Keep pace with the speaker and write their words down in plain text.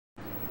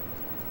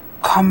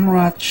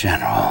Comrade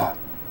General,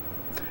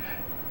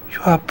 you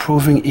are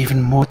proving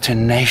even more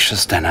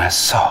tenacious than I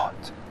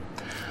thought.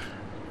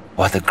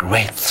 What a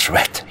great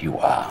threat you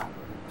are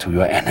to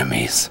your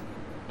enemies.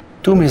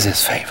 Do me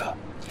this favor.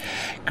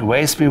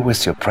 Grace me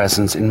with your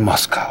presence in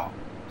Moscow,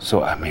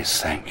 so I may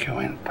thank you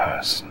in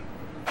person.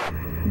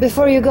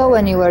 Before you go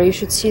anywhere, you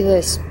should see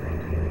this.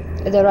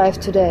 It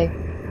arrived today.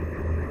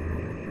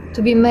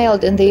 To be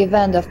mailed in the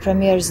event of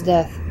Premier's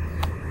death.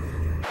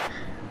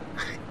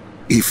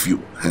 If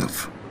you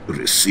have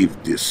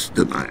received this,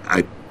 then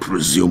I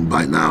presume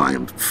by now I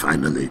am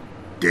finally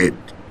dead.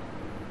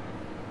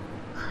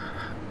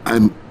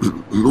 I'm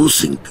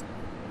losing.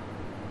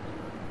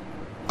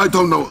 I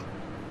don't know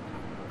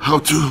how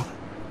to...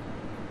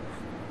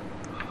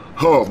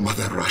 Oh,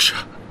 Mother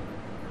Russia.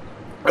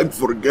 I'm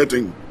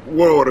forgetting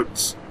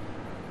words.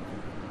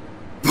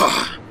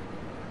 Bah!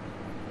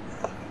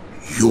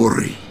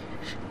 Yuri.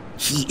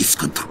 He is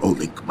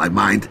controlling my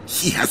mind.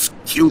 He has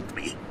killed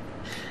me.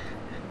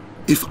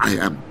 If I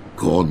am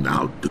gone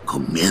now, the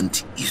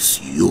command is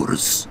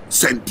yours.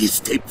 Send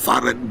this tape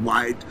far and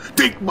wide.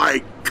 Take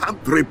my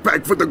country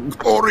back for the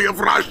glory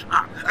of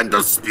Russia and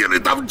the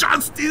spirit of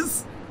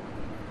justice.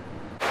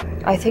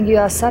 I think you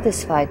are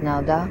satisfied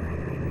now, da?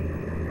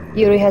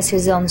 Yuri has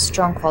his own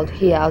stronghold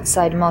here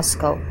outside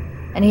Moscow,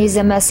 and he is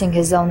amassing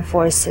his own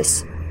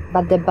forces.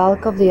 But the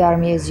bulk of the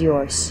army is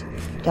yours.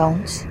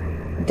 Don't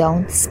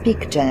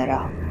speak,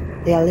 General.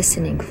 They are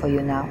listening for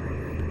you now.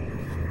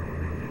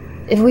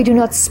 If we do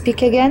not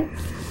speak again,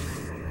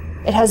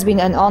 it has been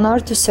an honor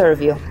to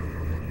serve you.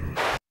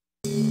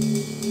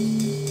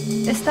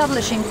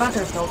 Establishing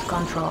battlefield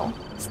control.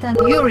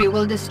 Yuri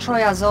will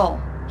destroy us all.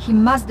 He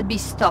must be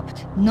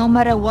stopped, no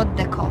matter what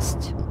the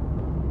cost.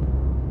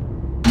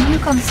 New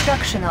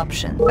construction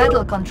option.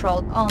 Battle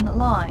control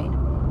online.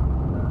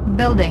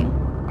 Building.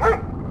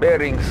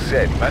 Bearing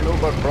set.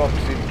 Maneuver props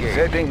engaged.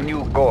 Setting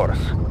new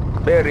course.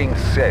 Bearing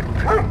set.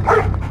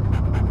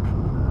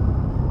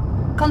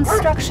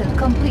 Construction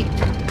complete.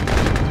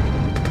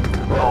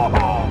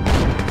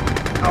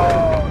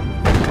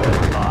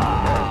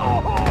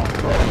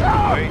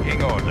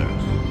 Waiting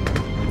orders.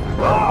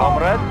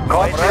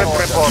 Comrade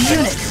reporting.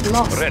 Units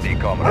lost. Ready,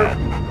 comrade.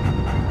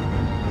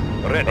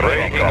 Ready,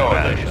 waiting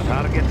orders.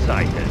 Target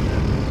sighted.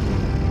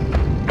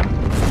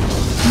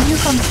 New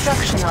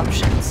construction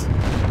options.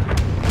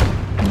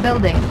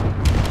 Building.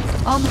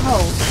 On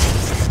hold.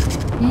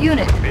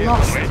 Unit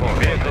lost.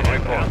 Vehicle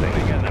reporting.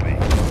 Enemy.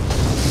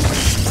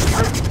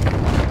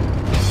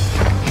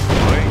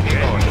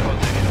 Waiting orders.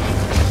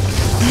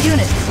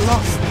 Unit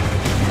lost.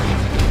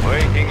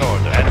 Waiting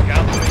orders.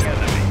 Encountering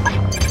enemy.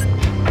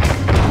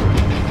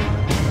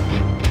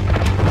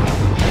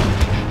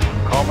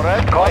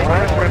 Comrade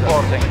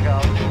reporting.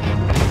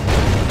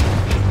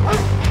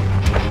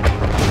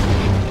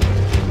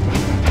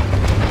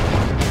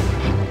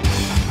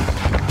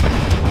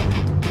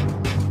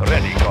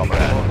 Ready,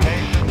 comrade.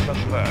 Location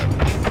confirmed.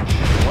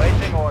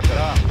 Waiting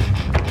order.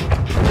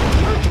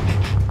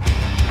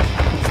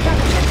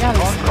 Structure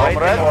garrison.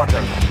 Comrade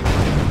orders.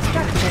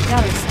 Structure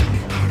garrison.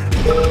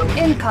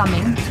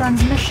 Incoming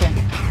transmission.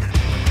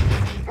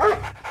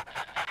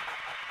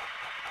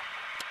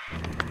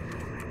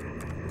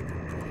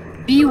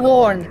 Be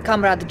warned,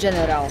 Comrade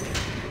General.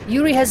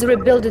 Yuri has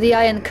rebuilt the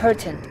Iron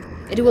Curtain.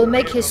 It will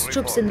make his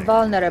troops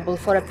invulnerable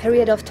for a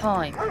period of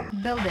time.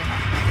 Building.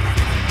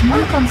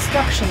 New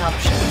construction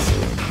options.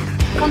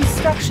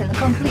 Construction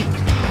complete.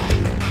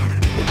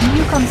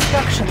 New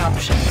construction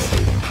options.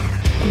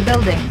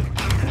 Building.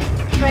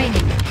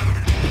 Training.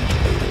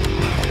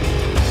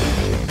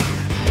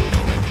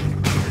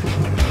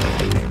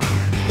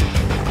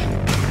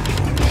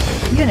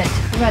 Unit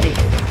ready.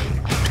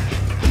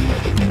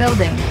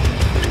 Building.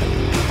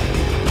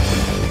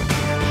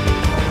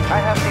 I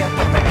have the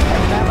information.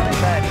 Examining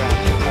diagram.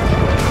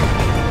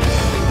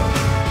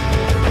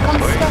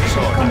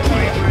 Construction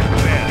complete.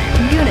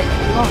 Unit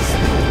lost.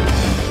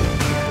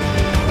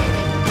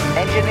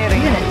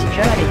 Engineering. Unit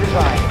ready.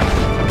 Design.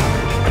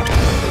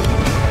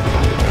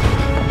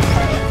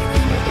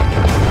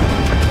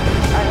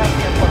 I have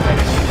the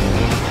information.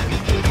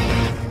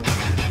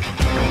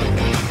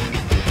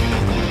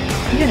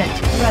 Unit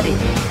ready.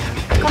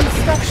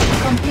 Construction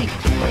complete.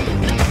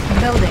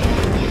 Building.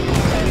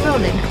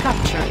 Building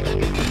captured.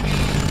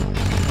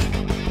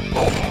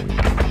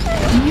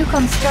 New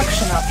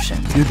construction option.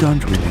 You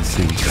don't really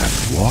think that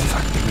war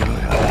factory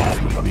will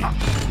help with me,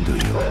 do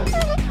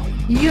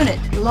you?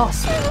 Unit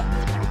lost.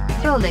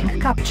 Building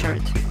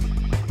captured.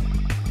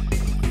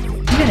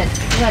 Unit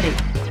ready.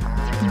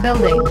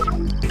 Building.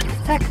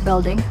 Tech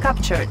building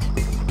captured.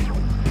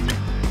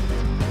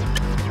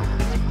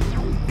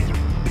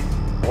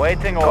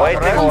 Waiting order.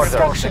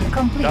 Construction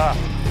complete.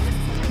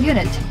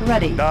 Unit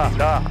ready.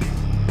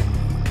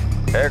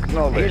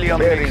 Acknowledge.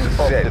 Bearing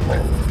set.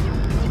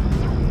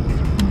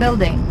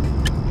 Building.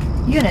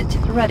 Unit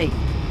ready.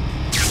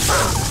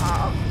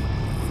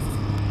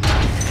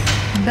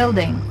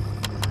 Building.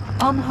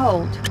 On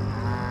hold.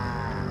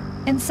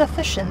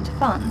 Insufficient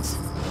funds.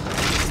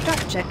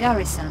 Structure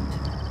garrisoned.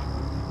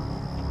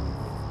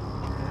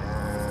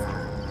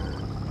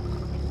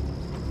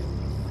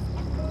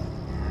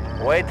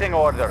 Waiting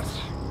orders.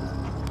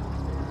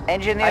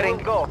 Engineering.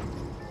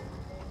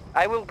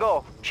 I will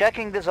go.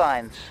 Checking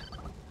designs.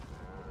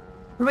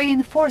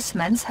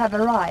 Reinforcements have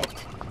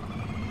arrived.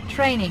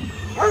 Training.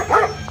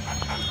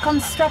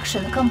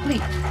 Construction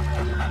complete.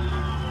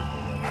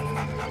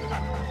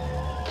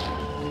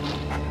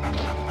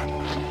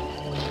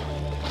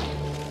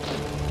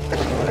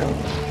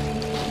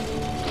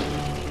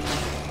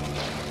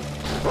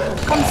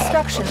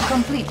 Construction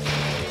complete.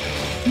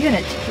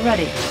 Unit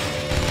ready.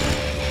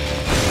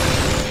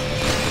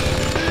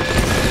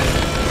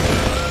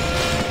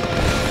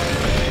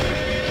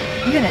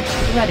 Unit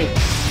ready.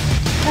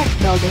 Tech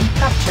building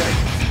captured.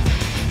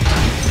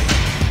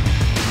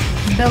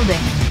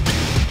 Building.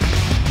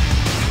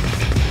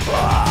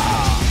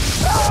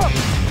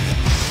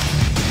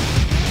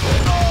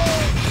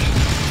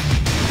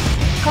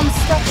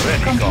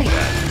 Construction complete.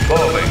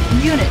 Moving.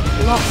 Unit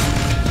lost.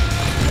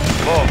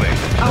 Moving.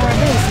 Our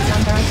base is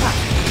under attack.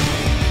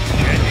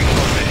 Changing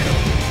position.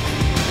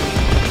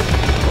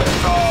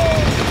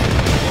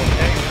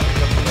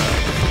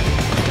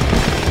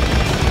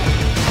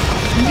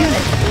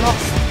 Unit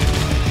lost.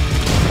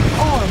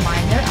 Ore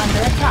miner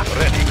under attack.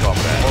 Ready,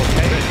 comrade.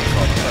 Ready,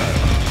 comrade.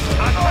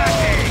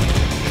 Attacking.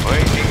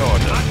 Waiting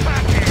order.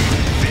 Attacking.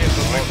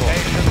 Vehicle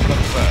location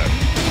confirmed.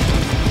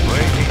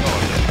 Waiting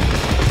order.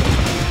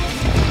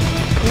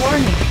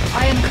 Warning,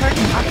 Iron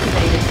Curtain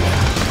activated.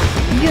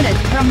 Unit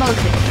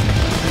promoted.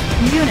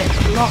 Unit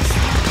lost.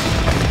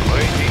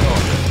 Waiting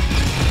order.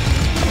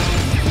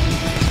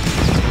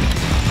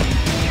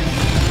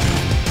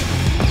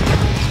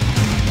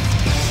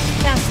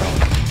 Cancel.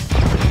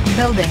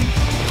 Building.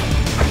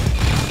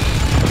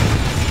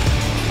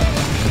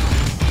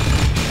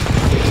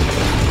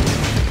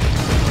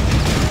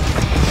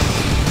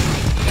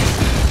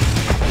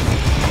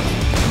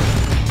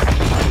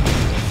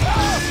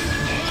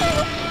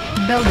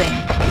 Building.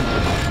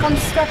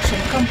 Construction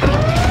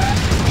complete.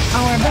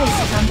 Our base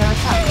is under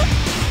attack.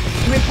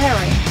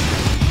 Repairing.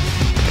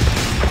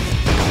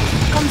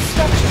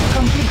 Construction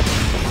complete.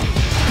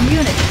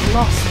 Unit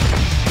lost.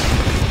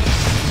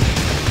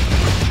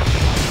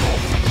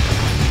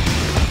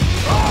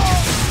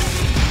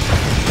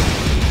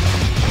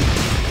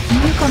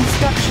 New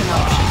construction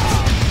options.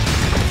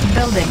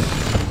 Building.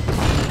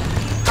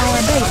 Our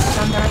base is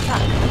under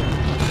attack.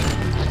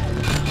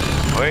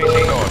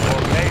 Waiting order.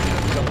 Location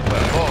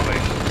confirmed.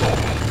 Moving.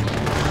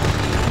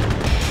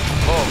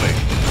 Moving.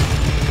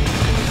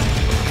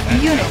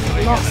 Unit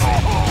lost.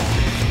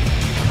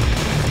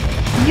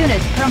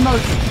 Unit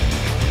promoted.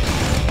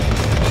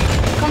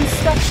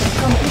 Construction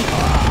complete.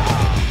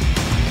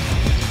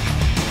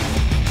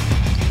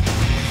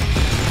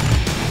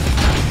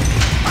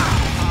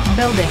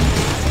 Building.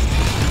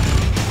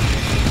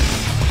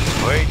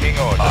 Waiting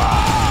order.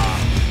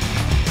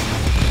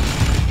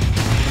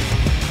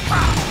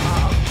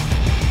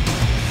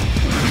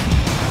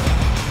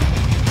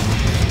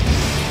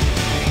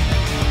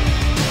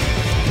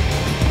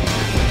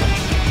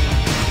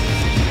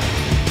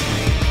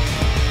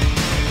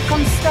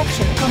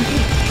 Construction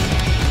complete.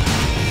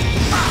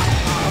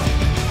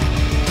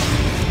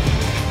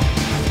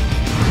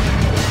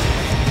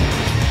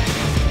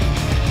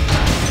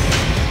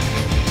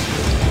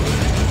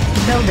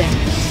 Building.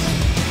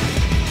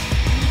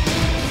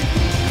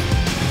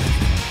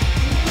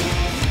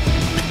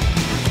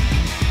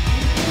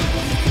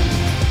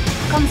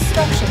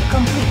 Construction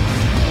complete.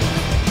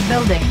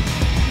 Building.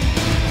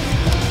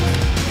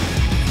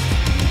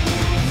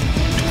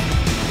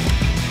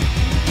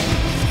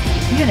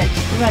 Unit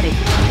ready.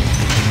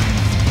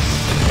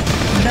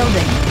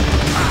 Building.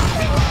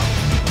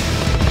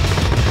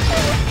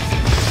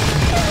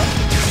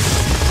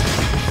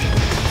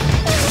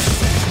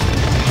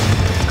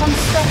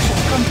 Construction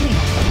complete.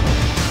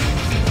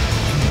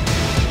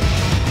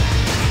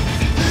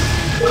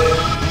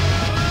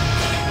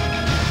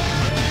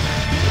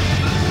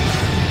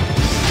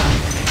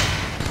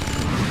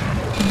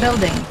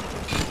 Building.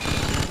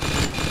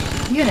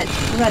 Unit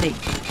ready.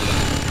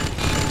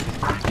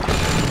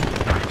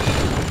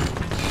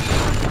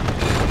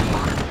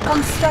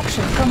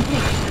 Construction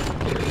complete.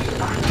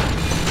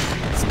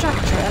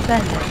 Structure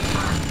abandoned.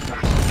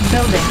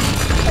 Building.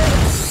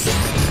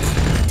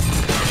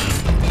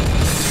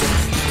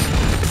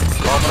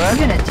 Comrade.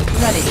 Unit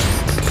ready.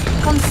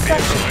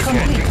 Construction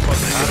complete.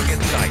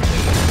 Target sighted.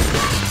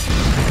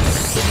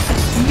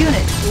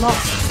 Unit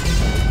lost.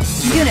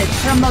 Unit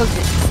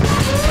promoted.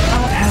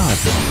 Power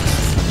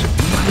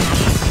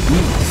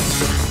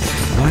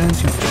Why don't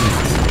you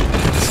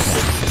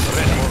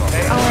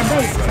Our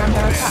base is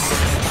under attack.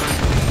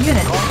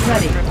 Unit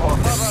ready.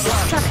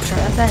 Structure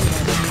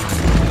abandoned.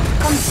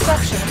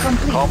 Construction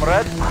complete.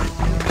 Comrade.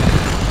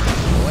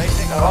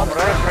 Waiting.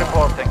 Comrade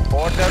reporting.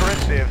 Order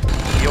received.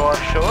 You are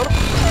sure?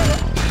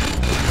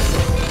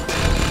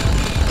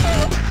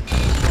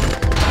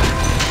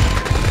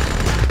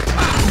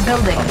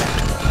 Building.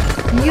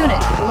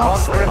 Unit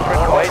lost.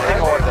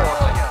 Waiting order.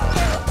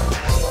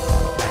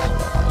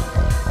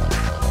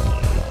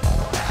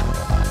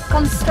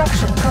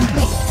 Construction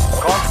complete.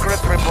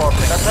 Conscript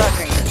reporting.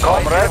 Attacking.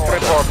 Comrade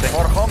reporting.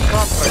 For home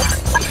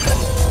country.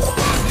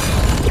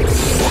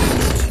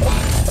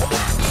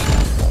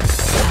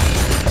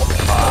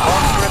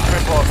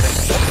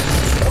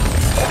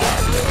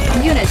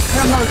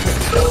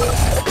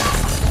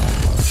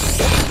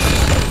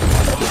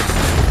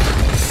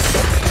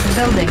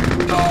 Building.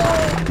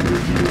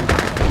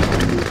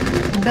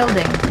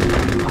 Building.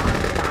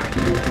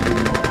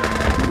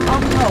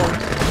 On hold.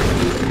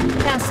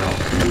 Cancel.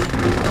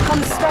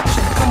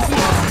 Construction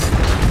complete.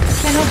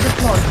 Cannot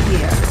deploy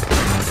here.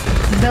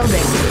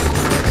 Building.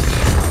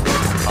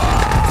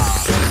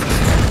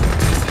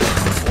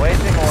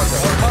 Waiting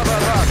order.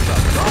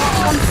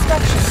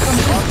 Construction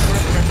complete.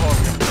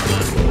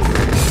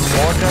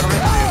 Order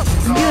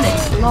received.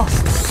 Unit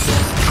lost.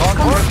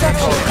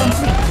 Construction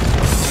complete.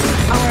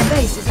 Our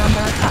base is under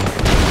attack.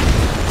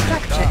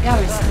 Structure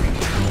garrison.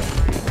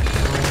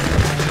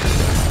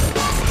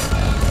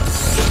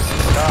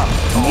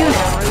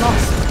 Unit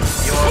lost.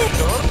 You are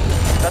sure?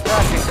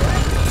 Attacking.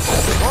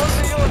 All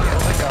the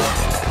units again.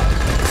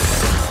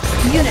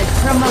 Unit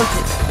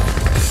promoted.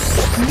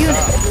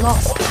 Unit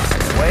lost.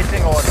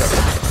 Waiting order.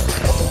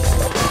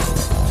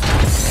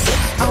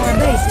 Our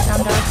base is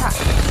under attack.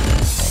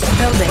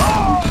 Building.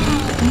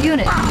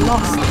 Unit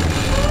lost.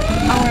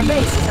 Our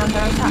base is under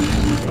attack.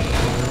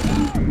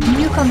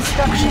 New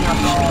construction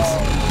options.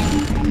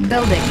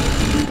 Building.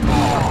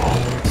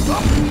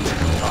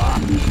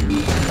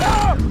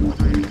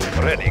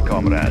 Ready,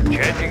 comrade.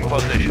 Changing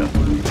position.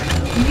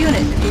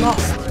 Unit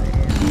lost.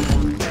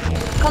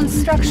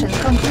 Construction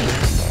complete.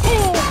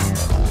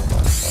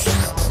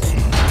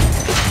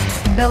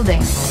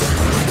 Building.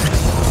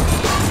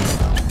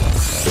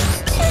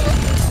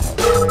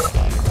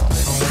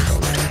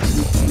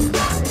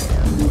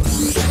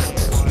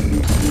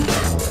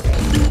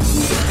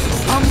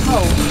 On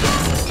hold.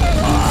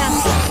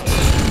 Cancel.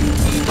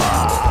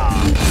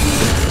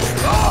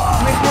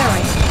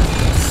 Repairing.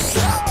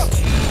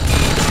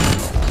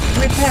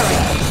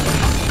 Repairing.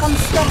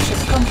 Construction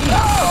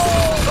complete.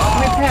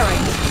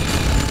 Repairing.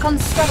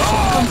 Construction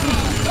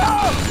complete.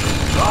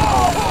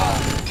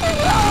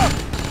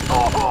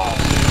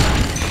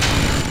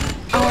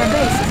 Our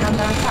base is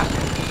under attack.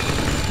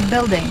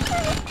 Building.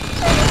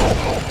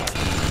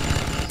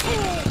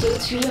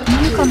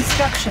 New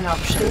construction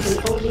options.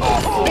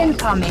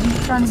 Incoming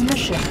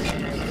transmission.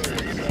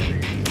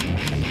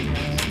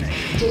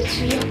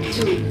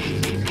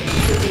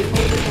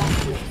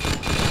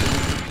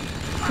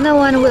 No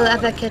one will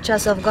ever catch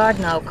us off guard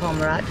now,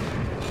 comrade.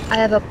 I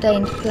have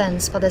obtained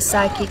plans for the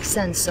psychic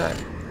sensor.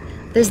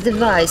 This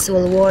device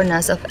will warn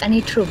us of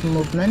any troop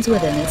movements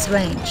within its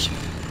range.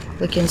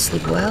 We can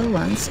sleep well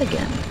once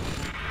again.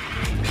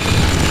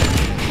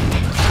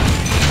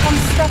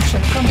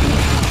 Construction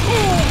complete.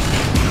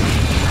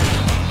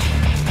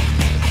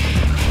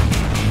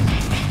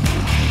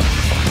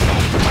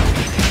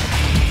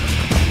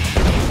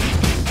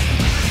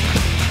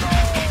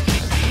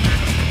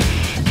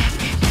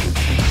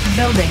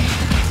 Building.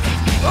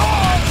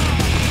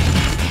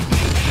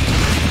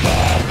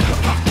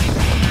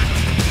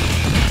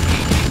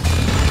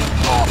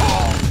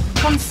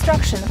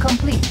 Construction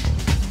complete.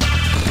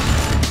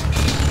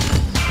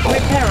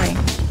 Repairing.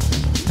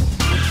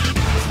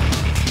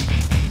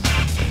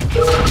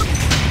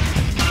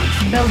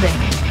 Building.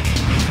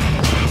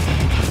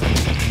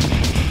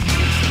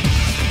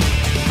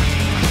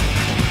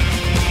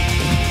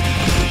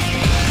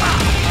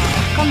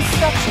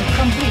 Construction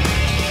complete.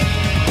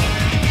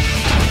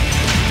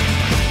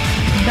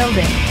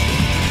 Building.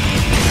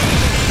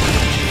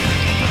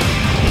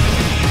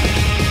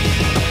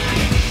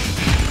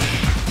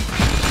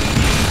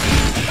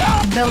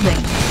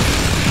 Building.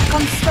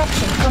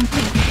 Construction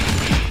complete.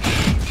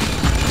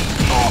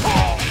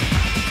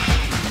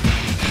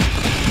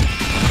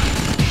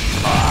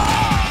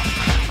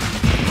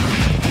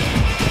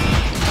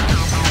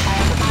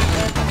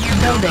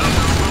 Building.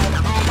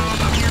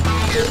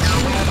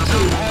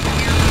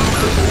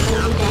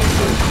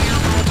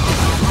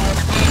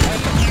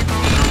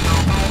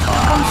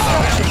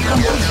 Construction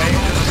complete.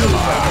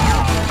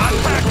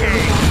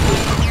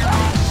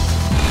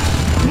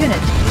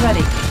 Unit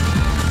ready.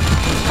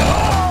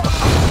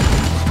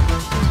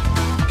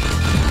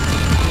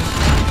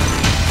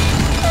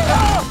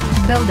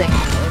 Building.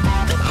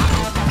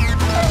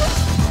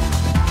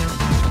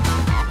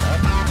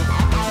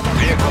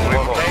 Vehicle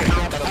report.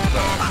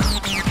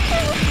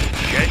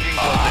 Changing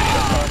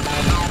position.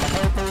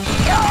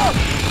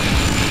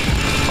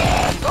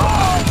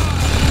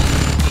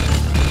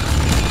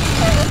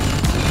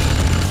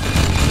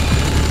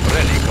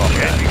 Ready,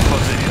 changing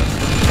position.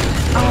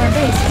 Our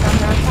base is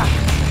under attack.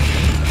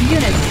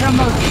 Unit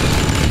promoted.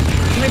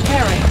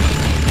 Repairing.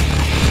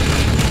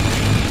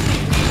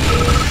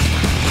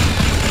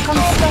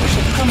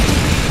 Construction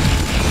complete.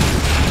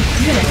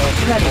 Unit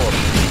ready.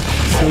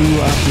 So you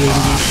are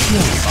building a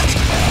shield.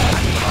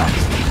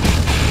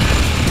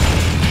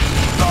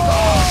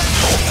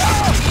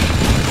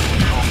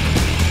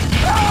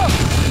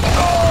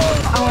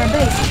 Our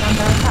base is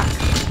under attack.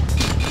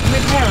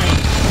 Repairing.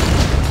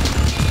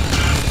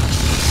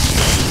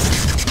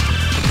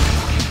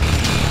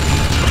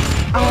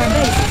 Our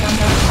base is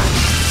under attack.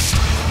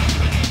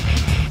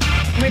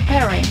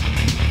 Repairing.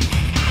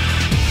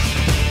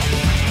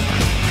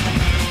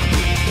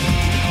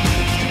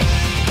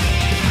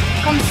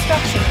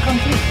 Construction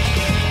complete.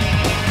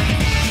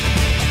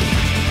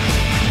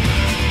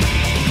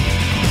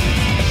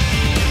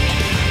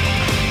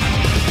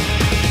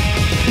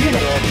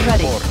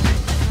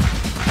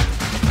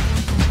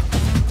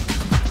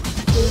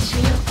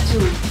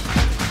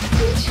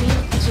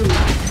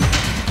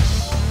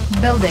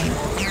 Building.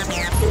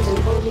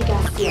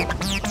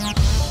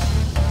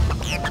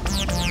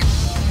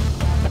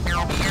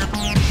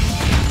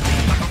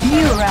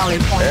 New rally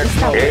point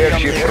established.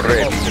 Airship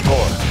ready.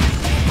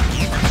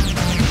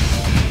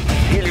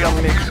 Helium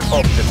mix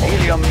optimal.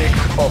 Helium mix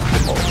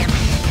optimal.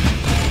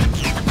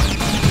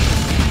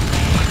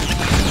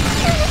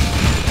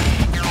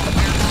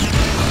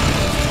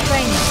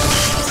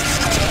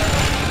 Training.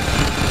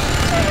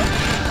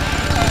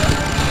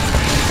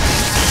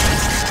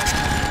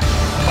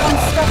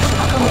 Construction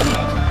complete.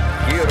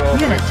 Hero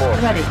Unit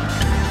report. ready.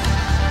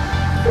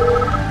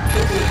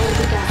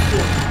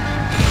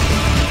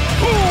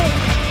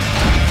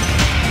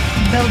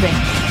 Building.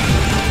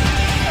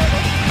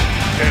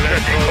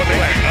 Moving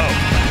out.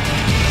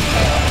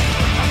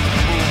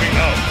 Moving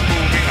out.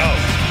 Moving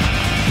out.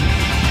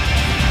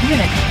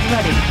 Unit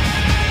ready.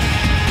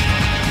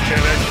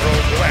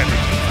 Electrode ready.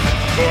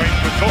 Going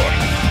to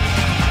source.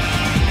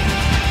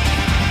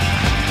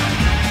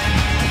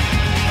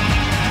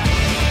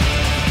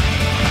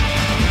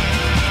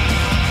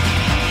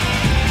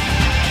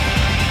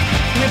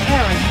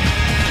 Repairing.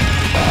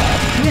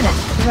 Unit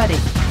ready.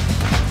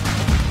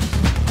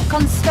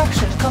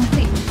 Construction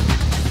complete.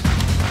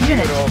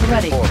 Unit Hero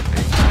ready.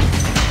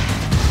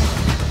 reporting.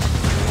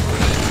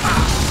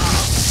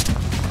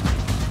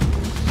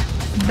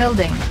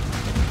 Building.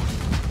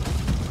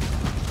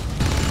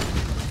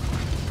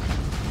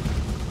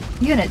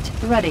 Unit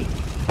ready.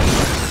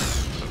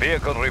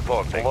 Vehicle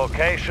reporting.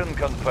 Location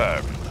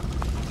confirmed.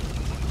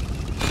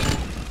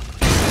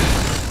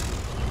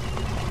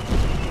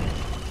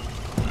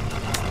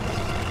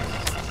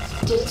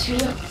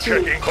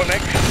 Checking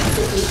connection.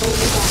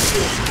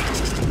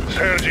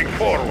 Surging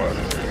forward.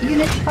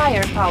 Unit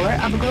firepower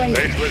upgraded.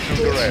 Baseless to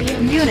the red.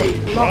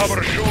 Unit lost.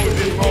 Rubber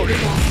shoes in motion.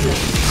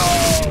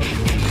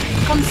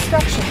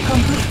 Construction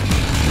complete.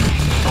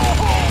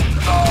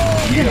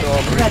 Unit Hero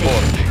ready.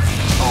 reporting.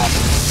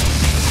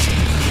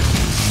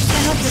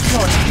 Cannot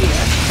deploy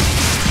here.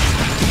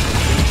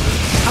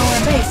 Our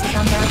base is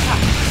under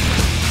attack.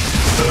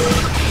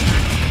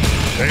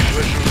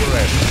 Baseless to the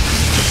red.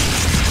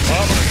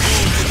 Rubber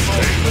shoes in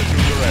motion. Baseless to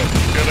the red.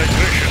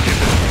 Electrician in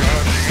the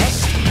charging up.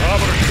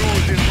 Rubber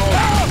shoes in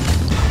motion.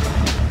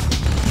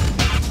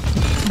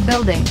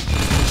 Building.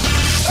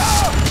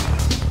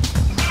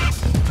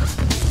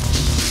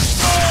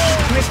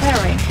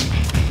 Repairing.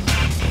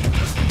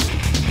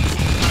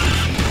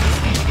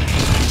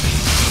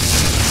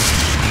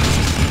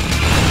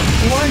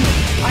 Warning,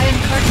 Iron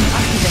Curtain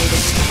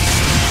activated.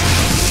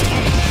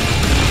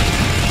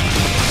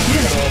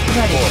 Unit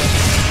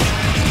ready.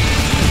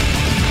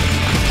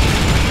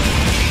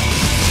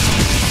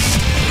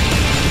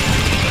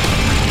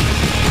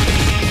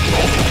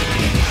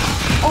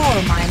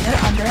 Ore miner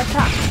under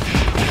attack.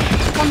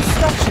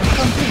 Construction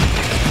complete.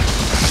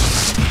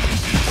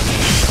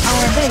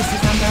 Our base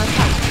is under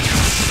attack.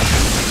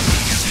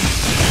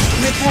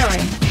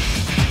 Repairing.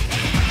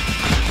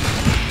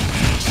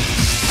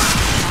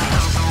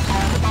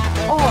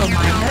 Ore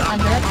miner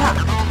under attack.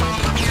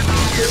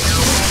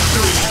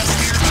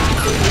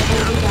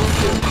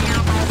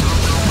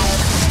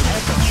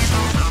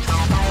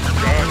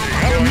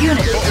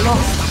 Unit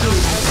lost.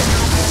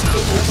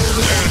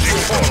 Surging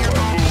forward.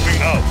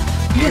 Moving out.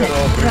 Unit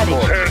ready.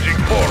 Surging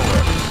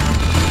forward.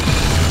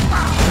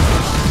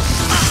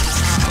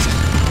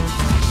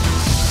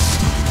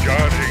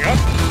 Charging up.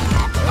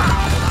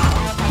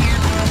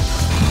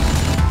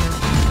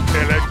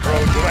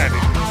 Electrodes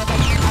ready.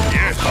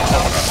 Yes,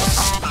 Commander.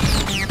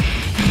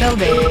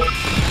 Building.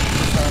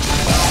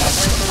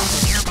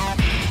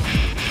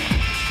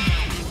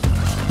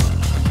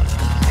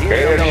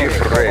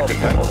 Airship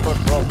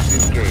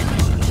ready.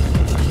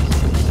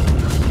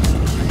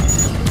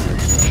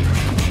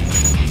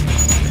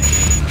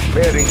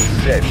 Bearing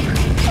set.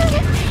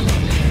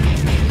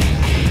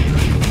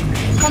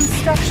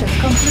 Construction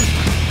complete.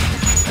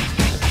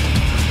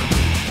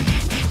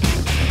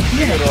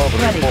 Unit Hero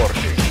ready.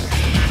 reporting.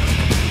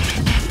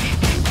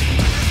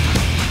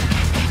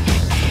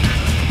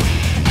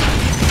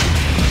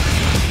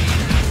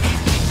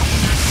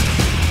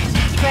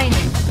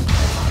 Training.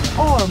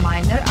 Ore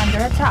miner under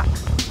attack.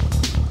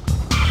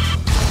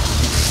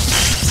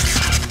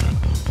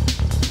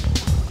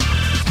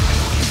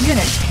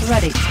 Unit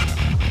ready.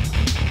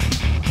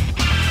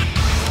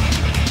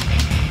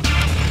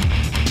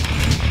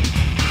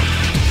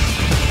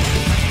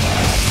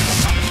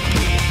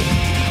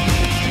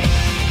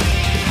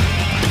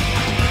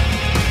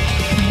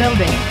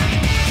 Building.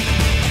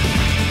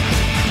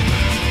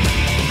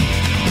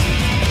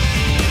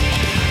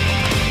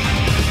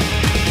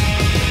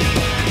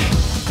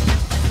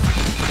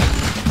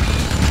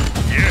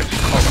 Yes,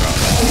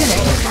 Commander.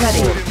 Unit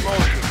ready. In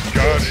motion.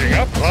 Charging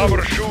up.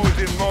 Rubber shoes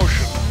in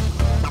motion.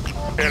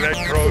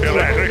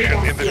 Electrician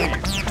in the field.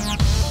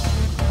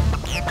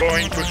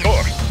 Going to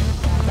source.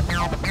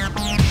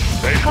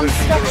 Baseless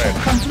to the Construction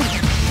red.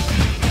 complete.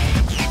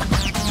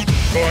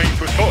 Going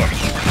to source.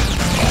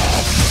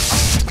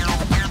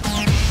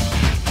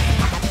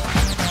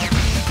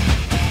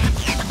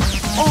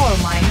 Ore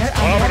miner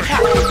under Rubber attack.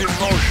 shoes in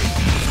motion.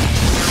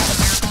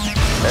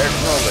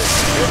 Acknowledged.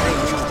 Setting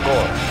new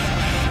course.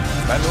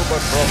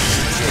 Maneuver props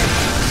engaged.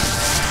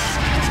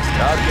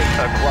 Target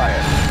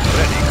acquired.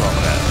 Ready,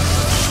 comrade.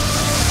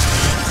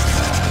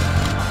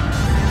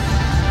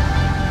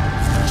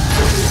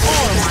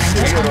 All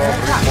miners Hero under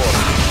attack. report.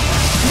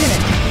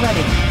 Unit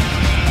ready.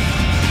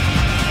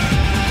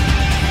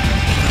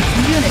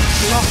 Unit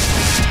lost.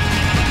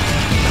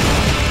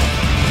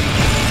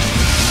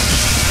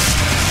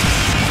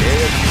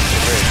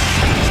 Airship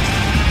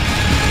ready.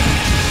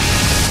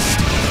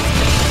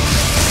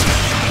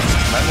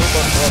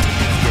 Maneuver props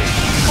engaged.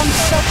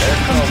 Construction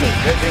Acknowledged. complete.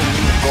 Setting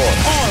new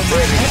course. All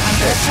Ready, miners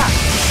under set. attack.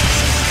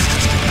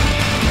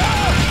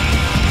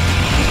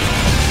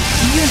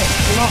 Unit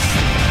lost.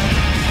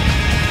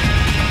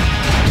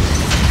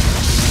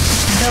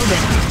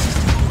 Building.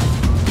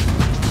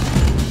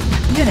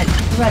 Unit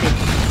ready.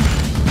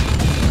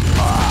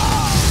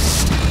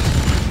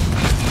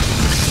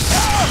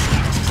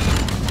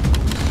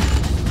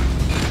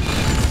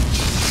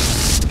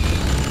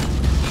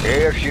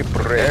 Airship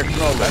ready.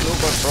 Acknowledged.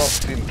 Maneuver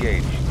props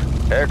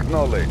engaged.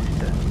 Acknowledged.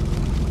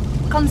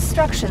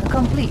 Construction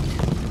complete.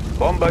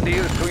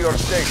 Bombardiers to your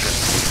station.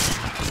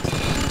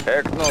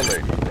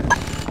 Acknowledged.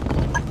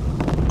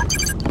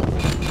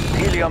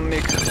 Helium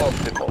mix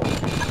optimal.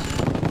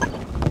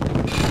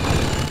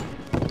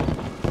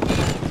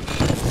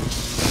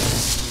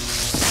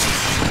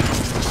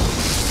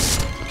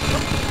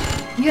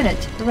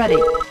 Unit ready.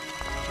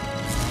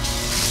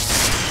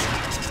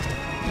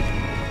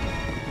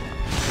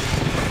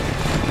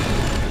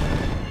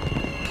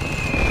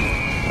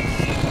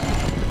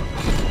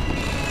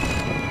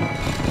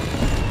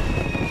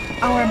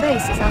 Our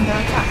base is under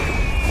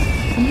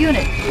attack.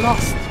 Unit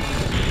lost.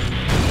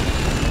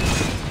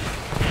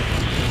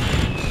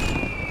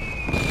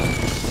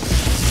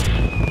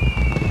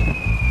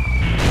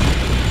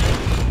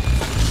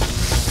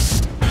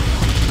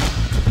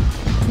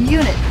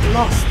 Unit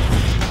lost.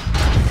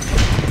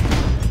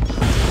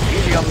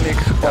 Helium mix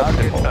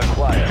optimal.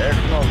 Acquired.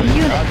 Acknowledged.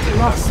 Unit Target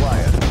lost.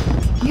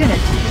 acquired.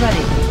 Unit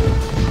ready.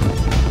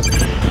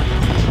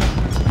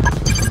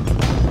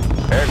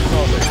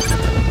 Acknowledged.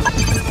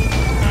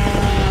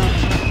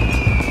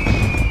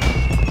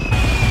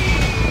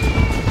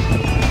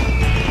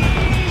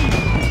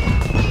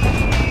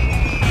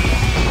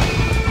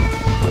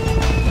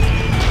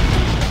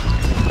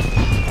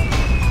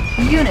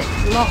 Unit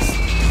lost.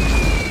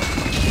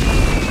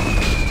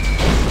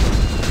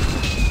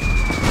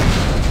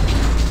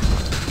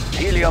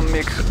 Helium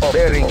mix optimal.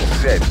 Bearing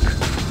set.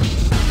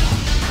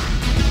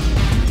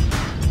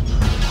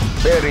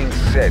 Bearing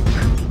set.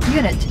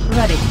 Unit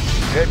ready.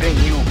 Setting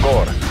new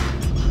course.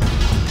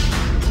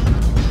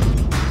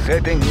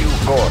 Setting new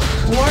course.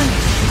 Warning.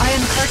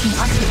 Iron curtain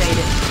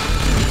activated.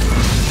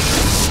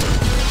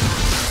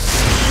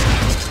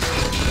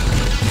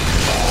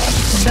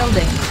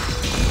 Building.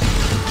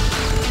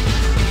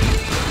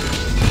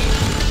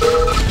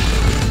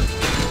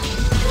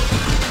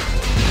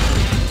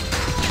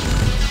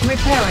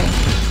 Repairing.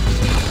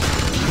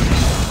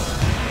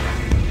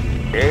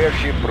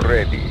 Airship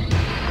ready.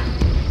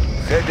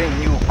 Setting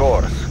new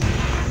course.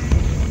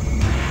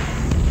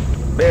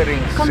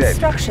 Bearing set.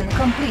 Construction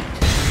complete.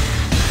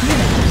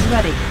 Unit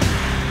ready.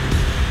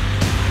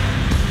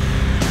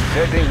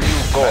 Setting new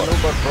course.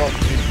 Maneuver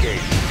props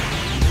engaged.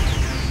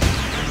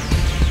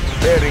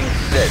 Bearing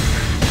set.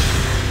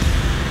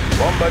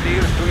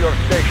 Bombardiers to your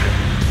station.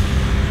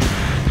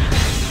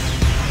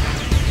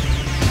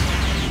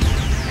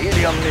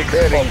 Helium mix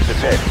bearing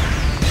set.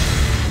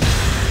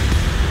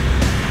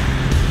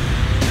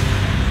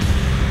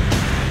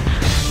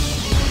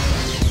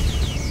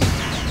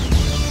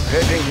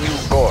 Setting new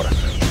course.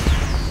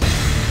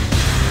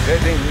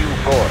 Setting new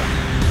course.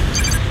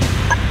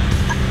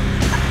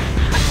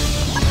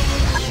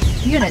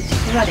 Unit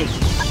ready.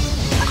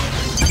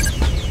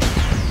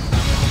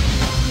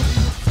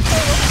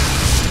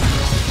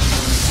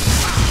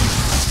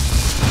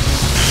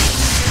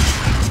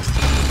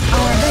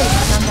 Our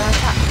base is under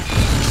attack.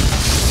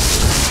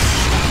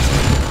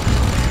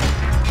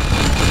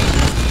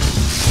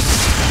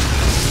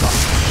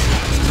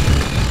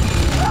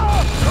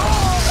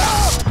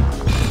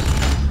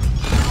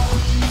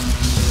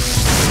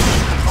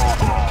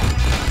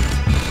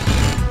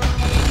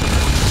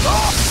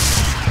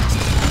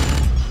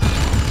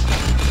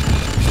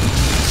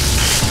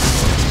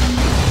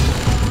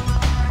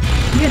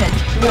 Unit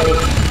ready.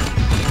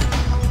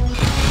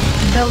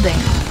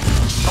 Building.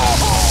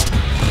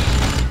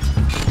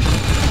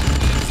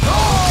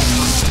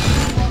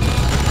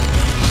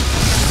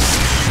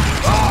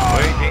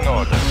 Waiting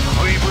orders.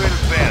 We will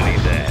bury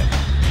them.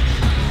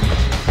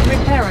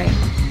 Repairing.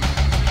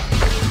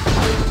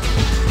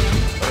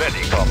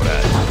 Ready,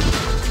 comrade.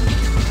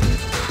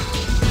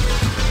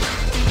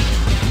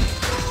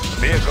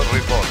 Vehicle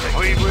reporting.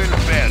 We will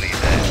bury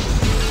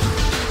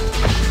them.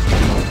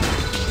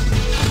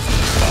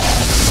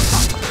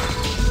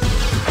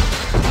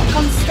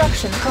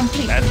 Construction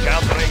complete.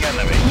 Encountering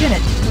enemy.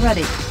 Unit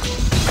ready.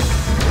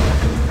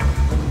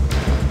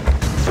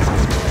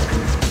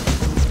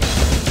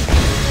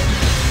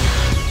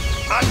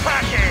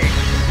 Attacking!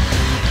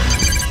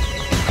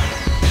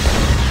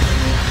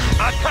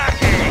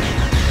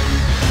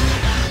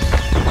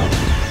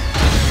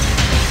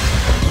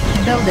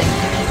 Building.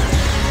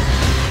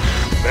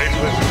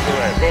 Baseless is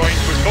correct. Going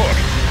to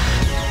course.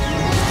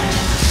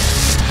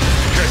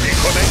 Checking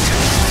connection.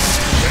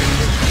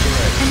 Baseless is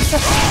correct.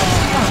 Insufficient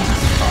funds.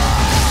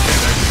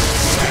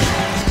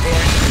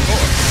 Going to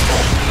course.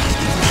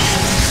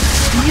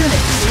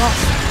 Unit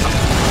lost.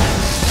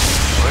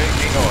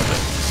 Waiting order.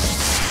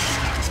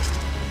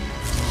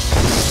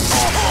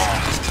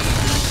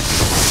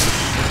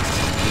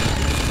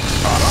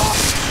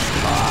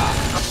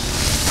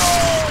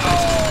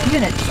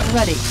 Unit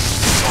ready.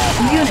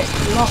 Unit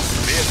lost.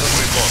 Vehicle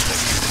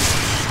reporting.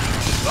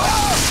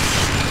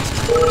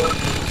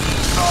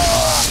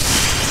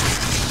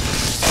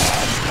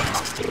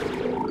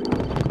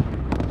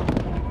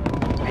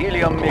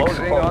 Helium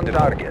mixing on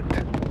target.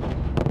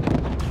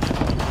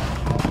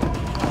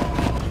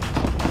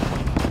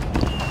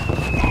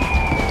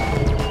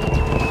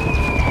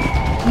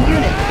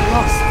 Unit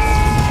lost.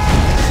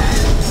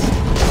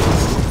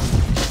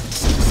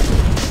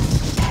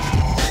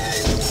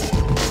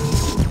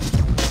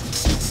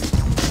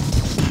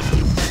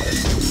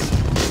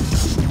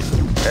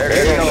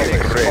 Aerial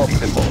ready.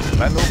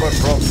 Maneuver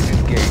props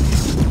engaged.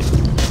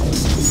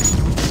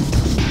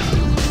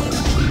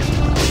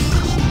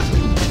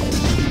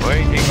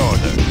 Waiting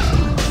order.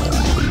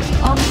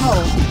 On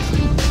hold.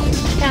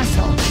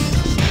 Cancel.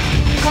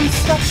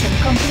 Construction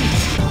complete.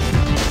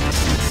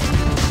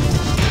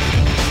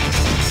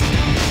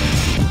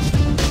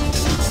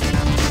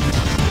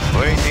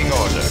 Waiting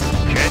order.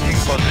 Changing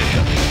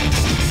position.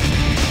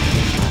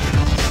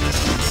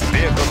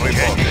 Vehicle reporting.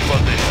 Changing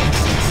position.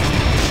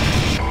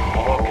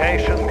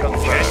 Location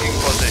confirmed. Changing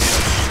position.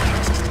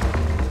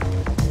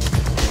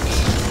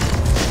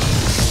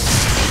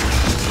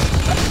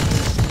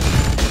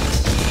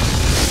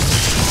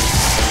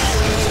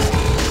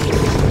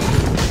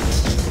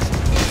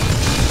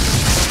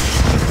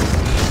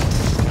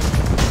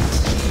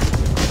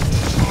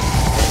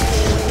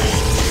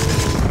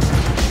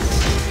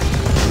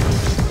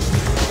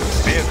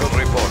 Vehicle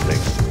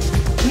reporting.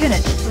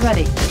 Unit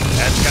ready.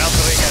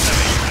 Encountering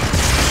enemy.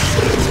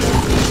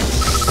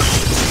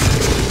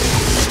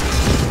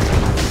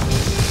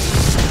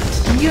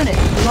 Unit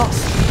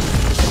lost.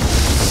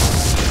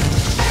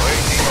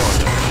 Waiting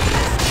order.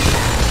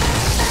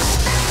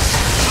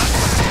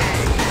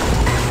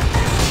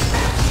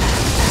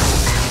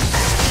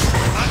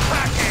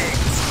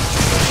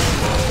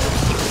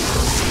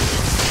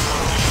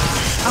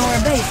 Our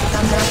base is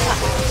under attack.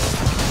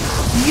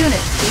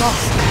 Unit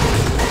lost.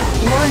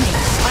 Warning.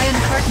 Iron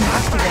curtain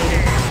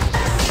activated.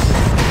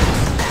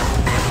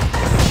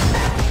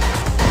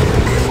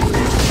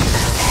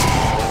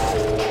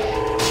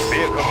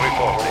 Vehicle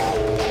reporting.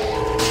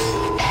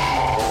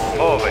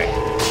 Moving.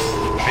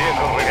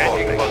 Vehicle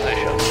reporting.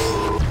 Position.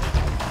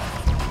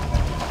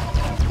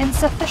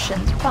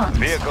 Insufficient funds.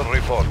 Vehicle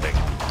reporting.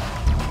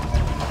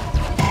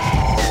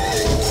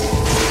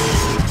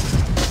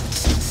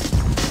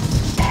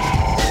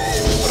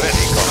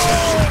 Ready,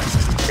 combat.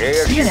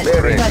 Airship Unit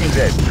bearing ready.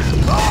 set.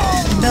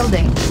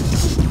 Building.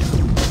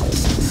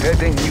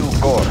 Setting new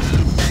course.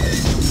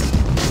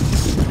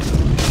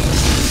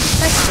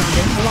 Tech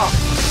building lost.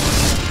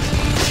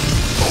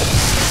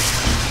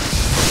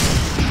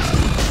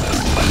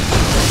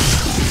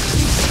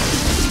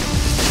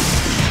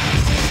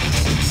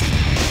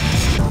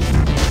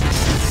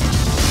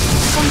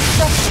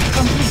 Construction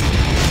complete.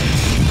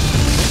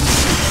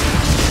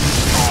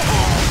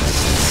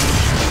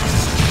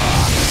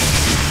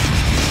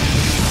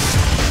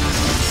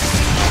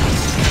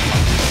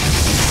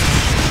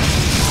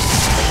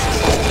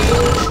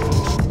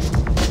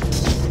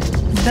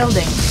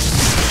 Building.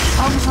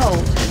 On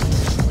hold.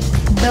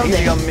 Building.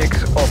 Helium mix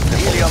optimal.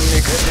 Helium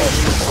mix set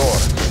new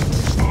course.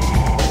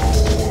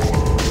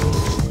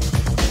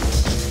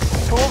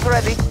 Tools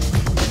ready.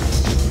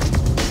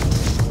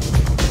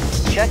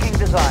 Checking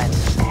designs.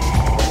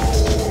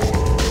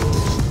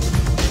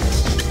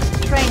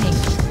 Training.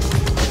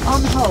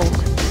 On hold.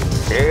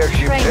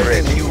 Airship Training.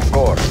 set new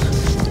course.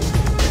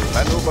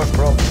 Maneuver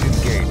props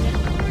engaged.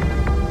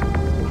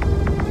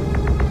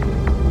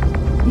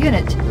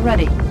 Unit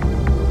ready.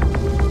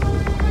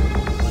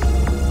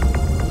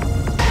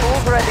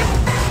 Tools ready.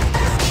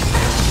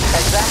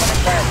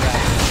 Examining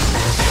diagram.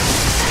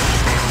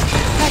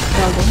 Tech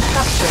building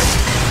captured.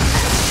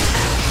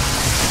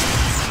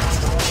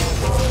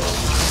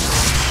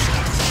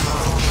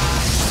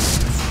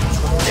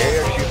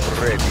 Airship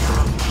ready.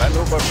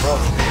 Maneuver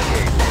props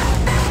engaged.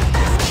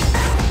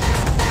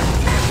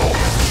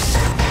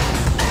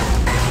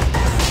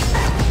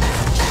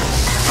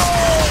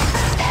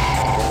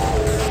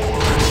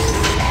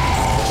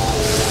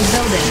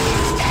 Building.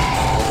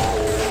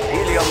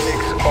 Helium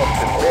mix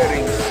optimal.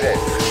 Bearing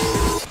set.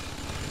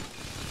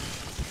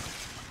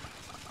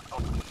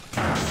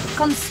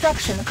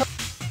 Construction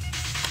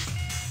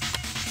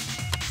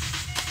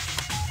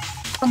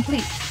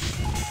complete.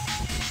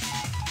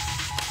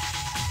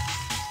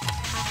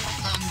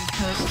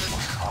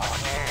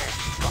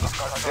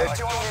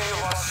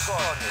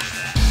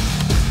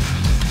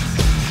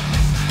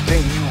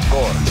 Setting new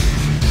course.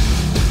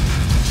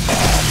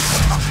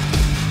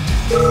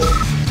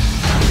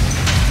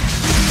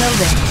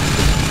 Building.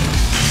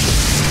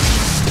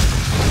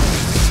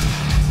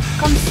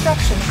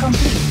 Construction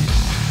complete.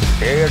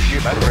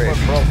 Airship ready.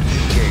 Proxy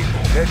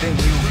engaged. Setting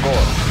new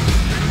course.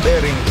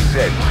 Bearing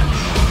set.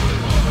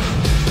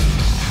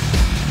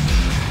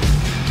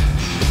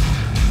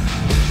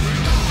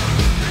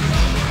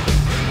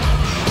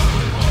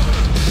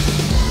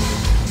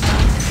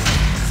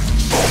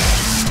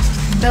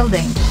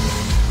 Building.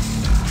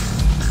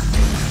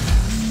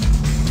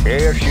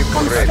 Airship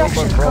ready.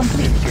 Construction Proxy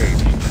complete.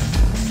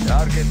 engaged.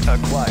 Target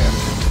acquired.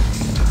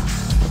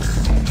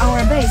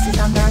 Our base is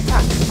under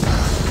attack.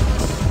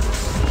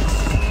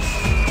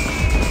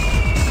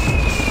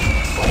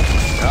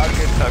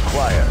 Target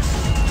acquired.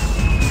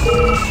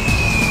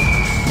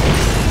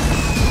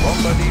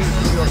 Bombardier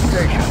to your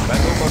station.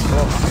 Maneuver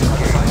proxy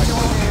engaged.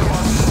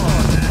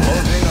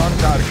 Closing on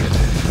target.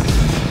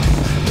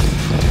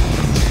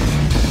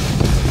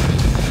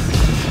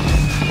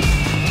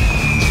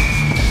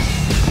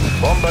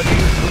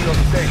 Bombardier to your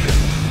station.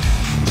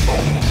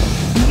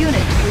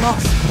 Unit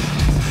lost.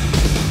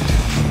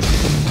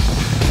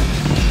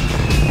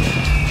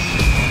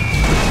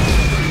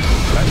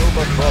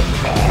 Maneuver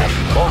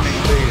proxy. Bombing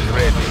base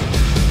ready.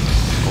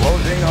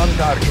 Closing on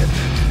target.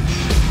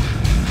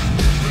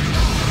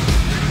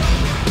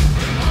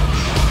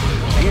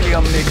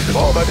 Helium mix.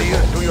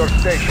 Bombardier to your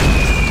station.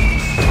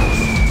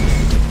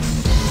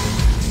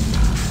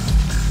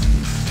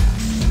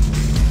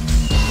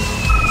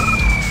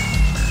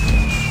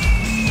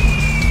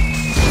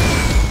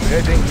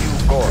 Setting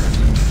new course.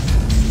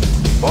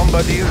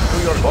 Bombardier to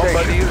your station.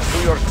 Bombardier to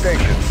your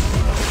station.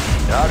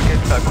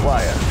 Target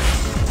acquired.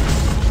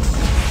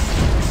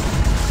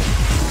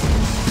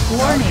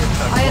 Warning,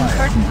 Iron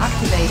Curtain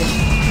activated.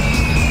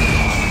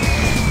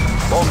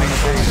 Bombing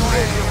base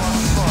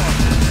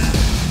ready.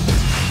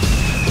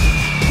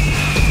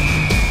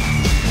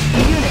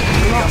 Unit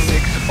Helium lost.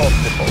 mix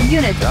optimal.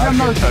 Unit Target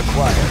promoted.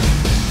 acquired.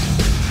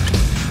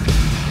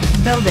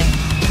 Building.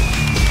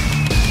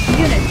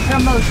 Unit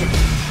promoted.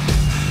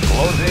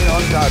 Closing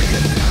on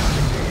target.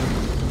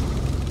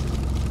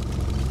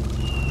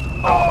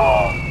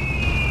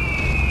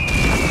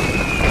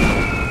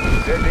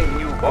 Setting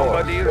new course.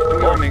 Bombardier to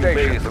your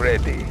base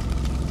ready.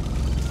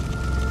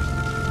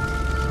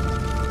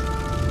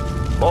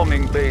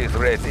 Bombing base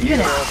ready.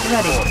 Unit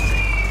ready.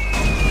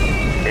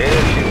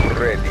 Airship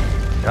ready.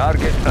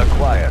 Target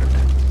acquired.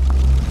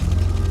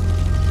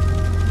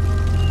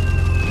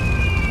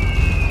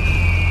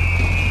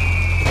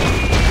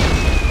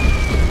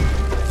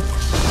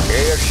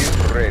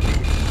 Airship ready.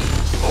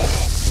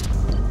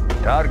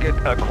 Target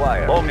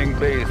acquired. Bombing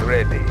base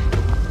ready.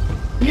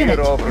 Unit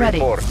Clear of ready.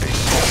 reporting.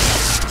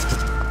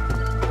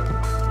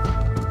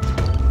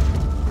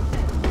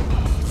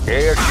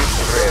 Airship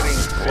ready.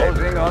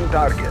 Closing on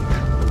target.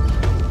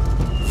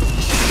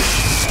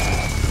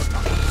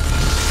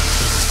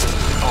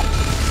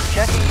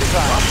 Checking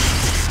design.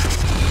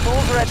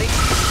 Tools ready.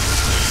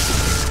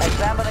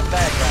 Examining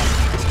background.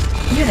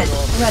 Unit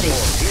ready.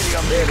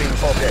 Helium bearing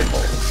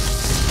optimal.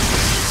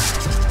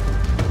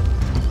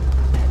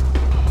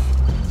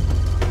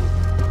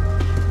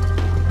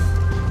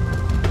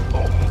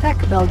 Tech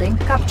building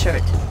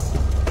captured.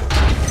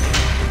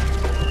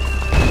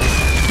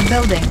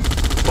 Building.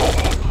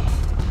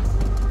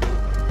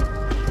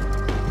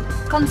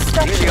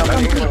 Construction Helium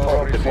complete.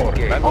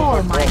 optimal.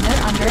 All miner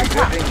under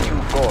attack. Setting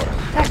new course.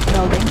 Tech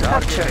building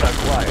Target captured.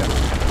 acquired.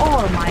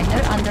 All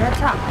miner under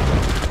attack.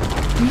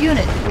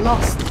 Unit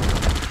lost.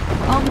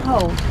 On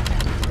hold.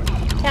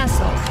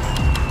 Cancel.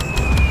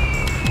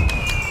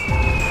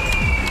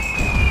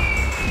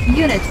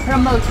 Unit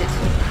promoted.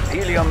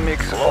 Helium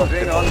mix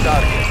closing on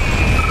target.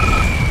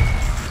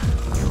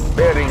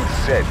 Bearing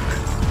set.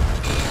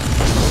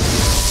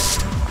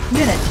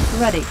 Unit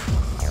ready.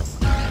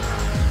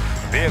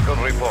 Vehicle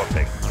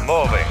reporting.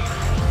 Moving.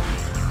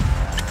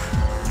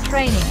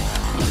 Training.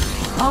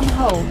 On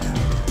hold.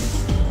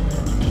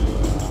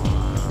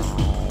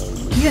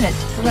 Unit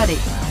ready.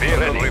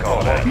 Vehicle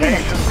reporting.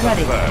 Unit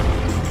ready. Confirmed.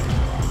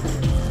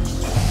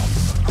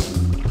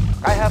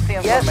 I have the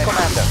information. Yes,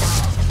 Commander.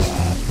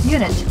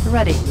 Unit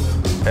ready.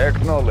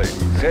 Acknowledge.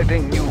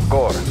 Setting new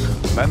course.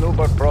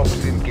 Maneuver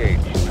props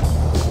engaged.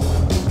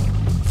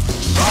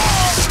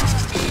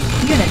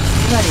 Unit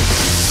ready.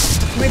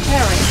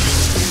 Repairing.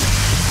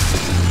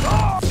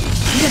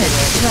 Unit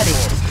ready.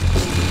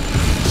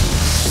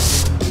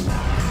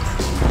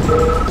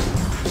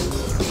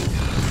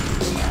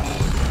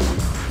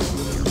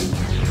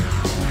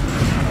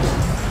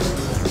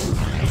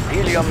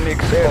 Helium mix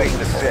bearing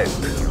set.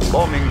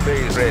 Bombing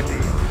base ready.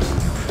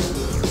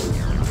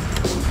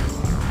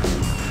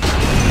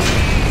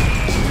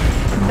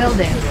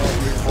 Building.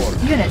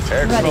 Unit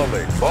ready.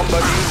 Acknowledge.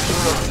 Bombardier to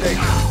your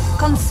station.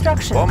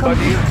 Construction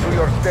Bombardier complete. to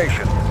your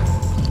station.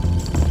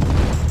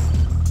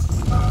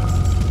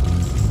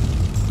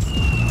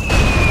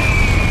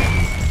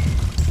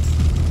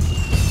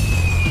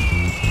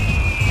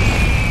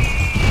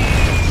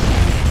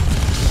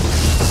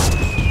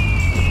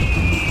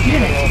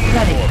 Unit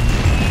ready.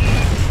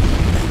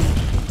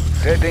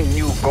 Setting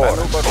new course.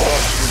 Maneuver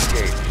props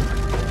engaged.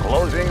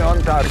 Closing on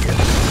target.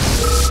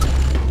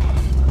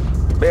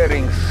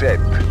 Bearing set.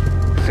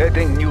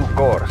 Setting new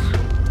course.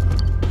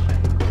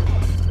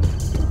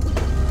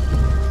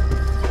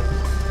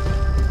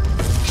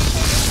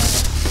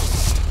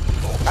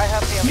 I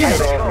have the Unit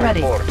objective.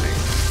 ready. Reporting.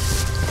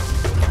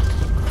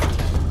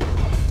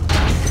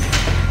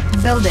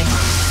 Building.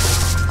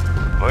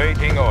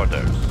 Waiting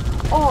orders.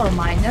 Ore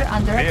miner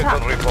under Vehicle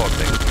attack.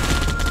 reporting.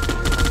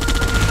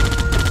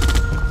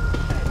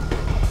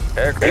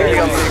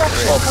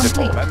 Construction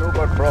complete.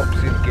 Maneuver props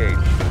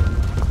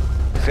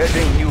engaged.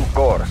 Setting new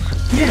course.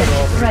 Unit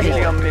ready.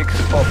 Helium mix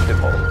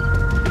optimal.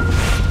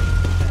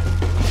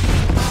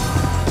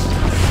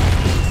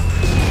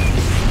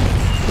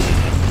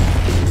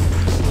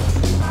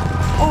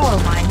 Ore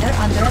miner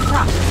under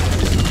attack.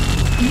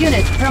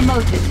 Unit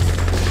promoted.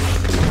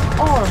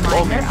 Ore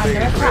miner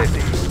under attack.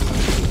 Ready.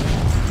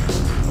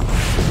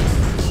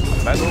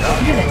 Maneuver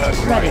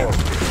Unit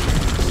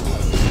ready.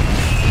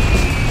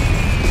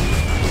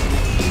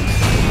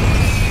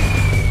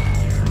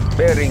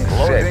 Bearing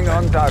closing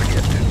on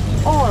target.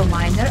 Ore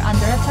miner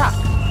under attack.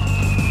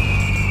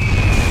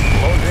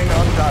 Closing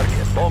on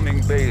target.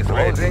 Bombing base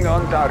closing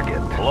on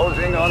target.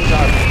 Closing on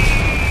target.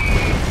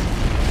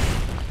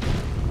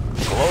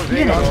 Closing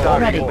Unit on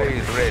target. ready.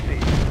 Base ready.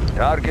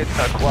 Target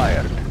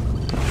acquired.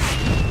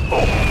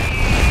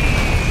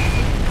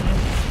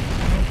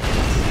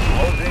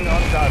 Closing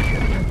on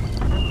target.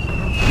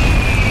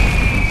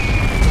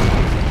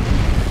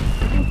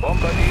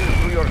 Bombardiers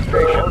to your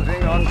station.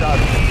 Closing on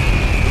target.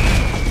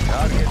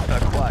 Target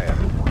acquired.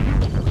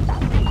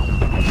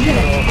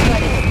 Unit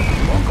ready.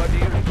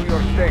 Bombardiers to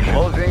your station.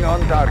 Closing on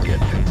target.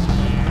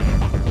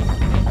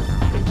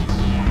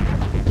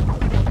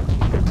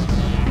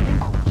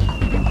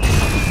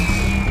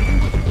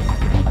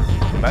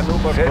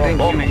 Maneuver setting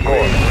bombing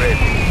course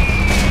ready.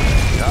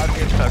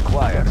 Target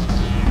acquired.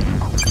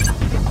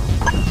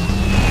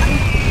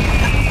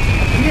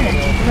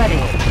 Unit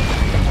ready.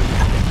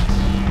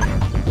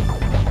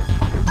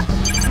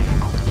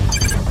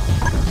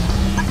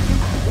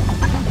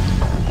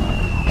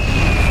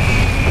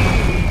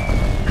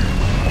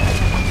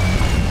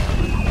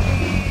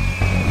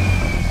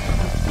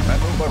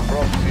 Maneuver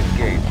props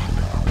engaged.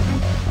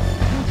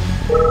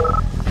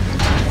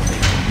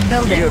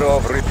 Building. Year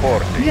of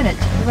reporting. Unit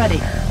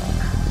ready.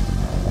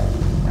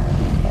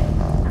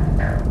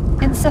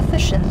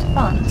 Insufficient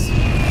funds.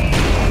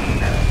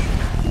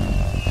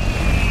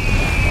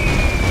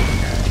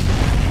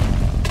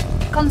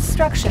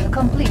 Construction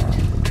complete.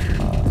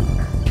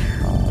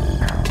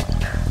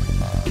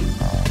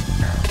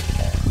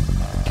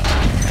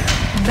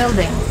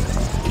 Building.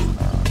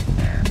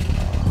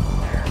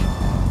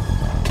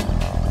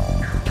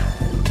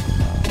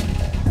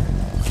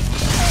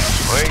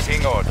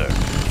 Waiting order.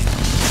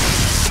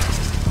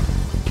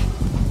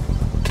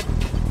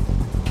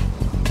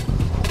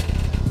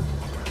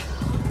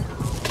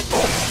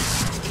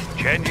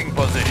 Changing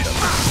position.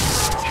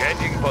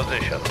 Changing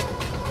position.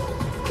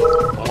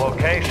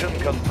 Location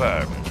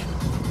confirmed.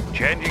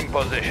 Changing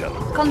position.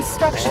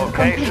 Construction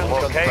Location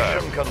complete.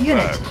 confirmed.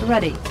 Unit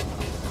ready.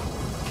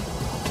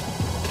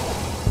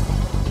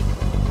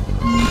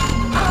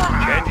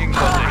 Changing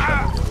position.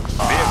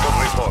 Vehicle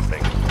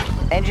reporting.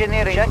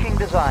 Engineering checking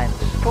designs.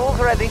 Tools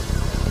ready.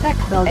 Tech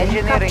building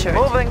Engineering captured.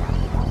 moving.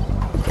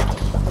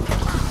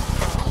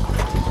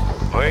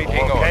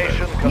 Waiting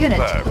location Unit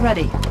confirmed.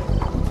 ready.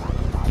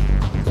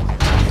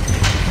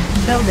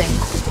 Building.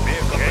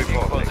 Vehicle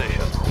changing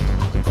position.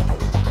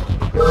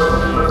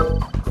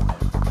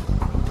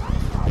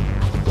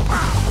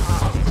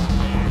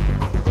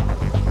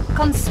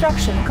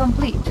 Construction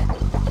complete.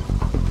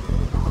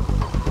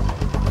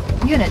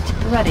 Unit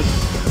ready.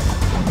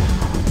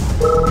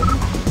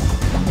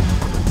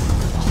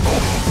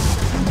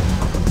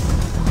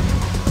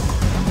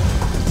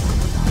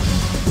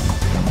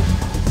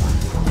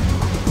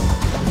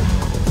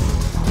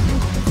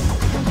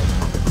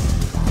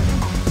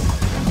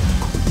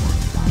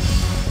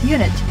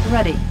 Unit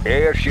ready.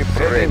 Airship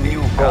ready.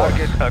 New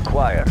target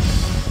acquired.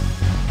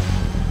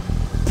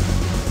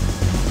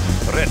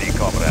 Ready,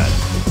 comrade.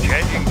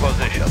 Changing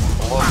position.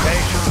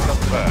 Location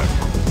confirmed.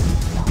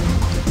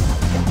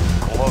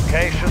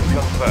 Location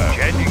confirmed.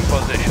 Changing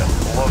position.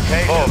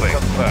 Location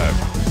confirmed.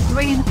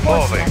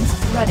 Reinforcements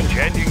ready.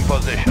 Changing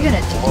position.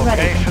 Unit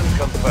ready. Location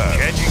confirmed.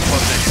 Changing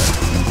position.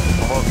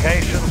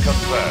 Location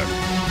confirmed.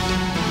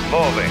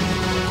 Moving.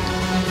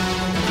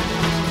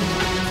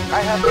 I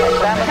have the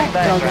examining Tech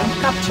building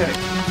diagram. captured.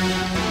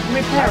 I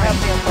Repairing. have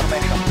the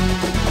information.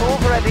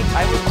 Tools ready.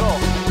 I will go.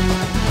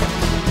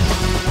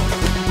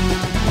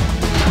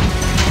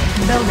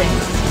 Building.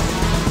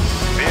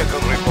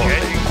 Vehicle report.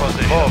 Changing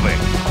position.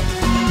 Moving.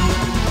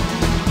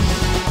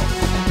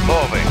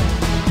 Moving.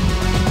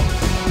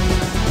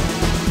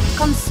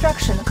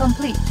 Construction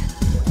complete.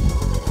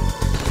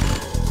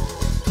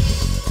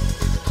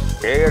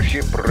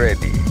 Airship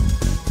ready.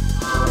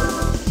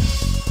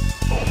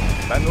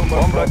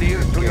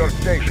 Bombardiers to your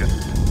station.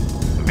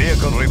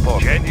 Vehicle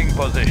report. Changing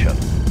position.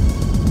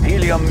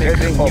 Helium mix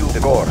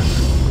new course.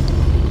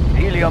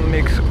 Helium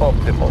mix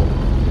optimal.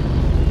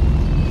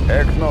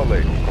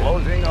 Acknowledge.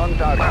 Closing on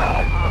target.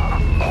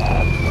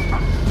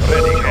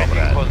 Ready,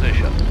 comrade.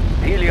 Position.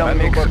 Helium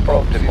mix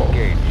optimal.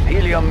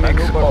 Helium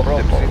mix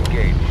optimal.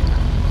 Engaged.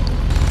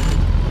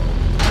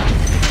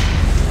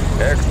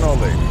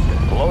 Acknowledge.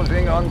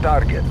 Closing on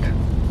target.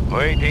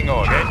 Waiting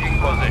on. Changing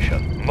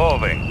position.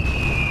 Moving.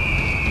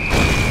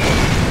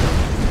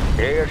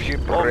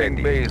 Airship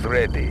ready. Base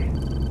ready.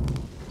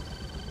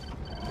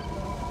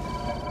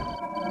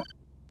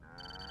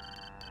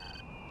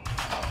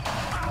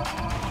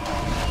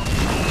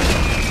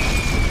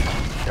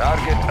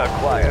 Target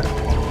acquired.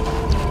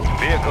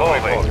 Vehicle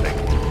reporting.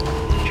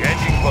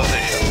 Changing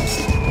position.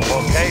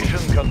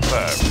 Location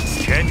confirmed.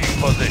 Changing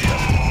position.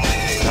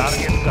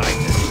 Target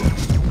sighted.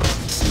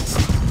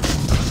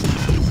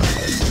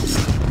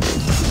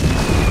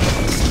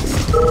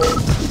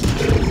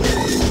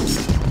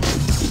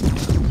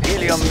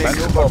 Helium mix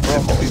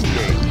optimal.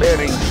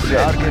 Bearing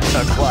set. Target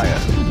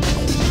acquired.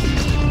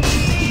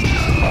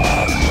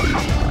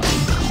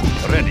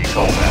 Ready,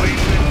 combat. Ready,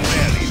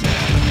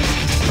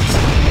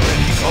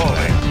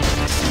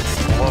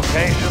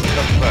 location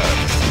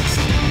confirmed.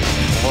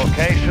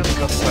 Location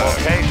confirmed.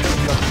 Location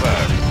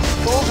confirmed.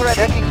 Tools ready.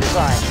 Checking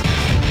design.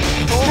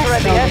 Tools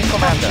ready. Yes,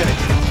 Commander.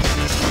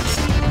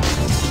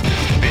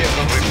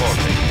 Vehicle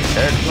reporting.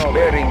 Acknowledge.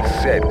 Bearing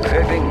set.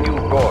 Setting new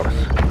course.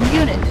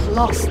 Unit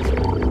lost.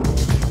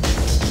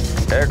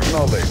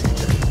 Acknowledge.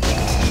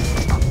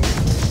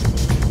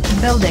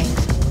 Building.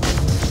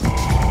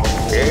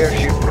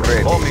 Airship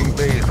ready. Bombing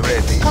base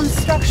ready.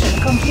 Construction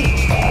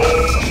complete.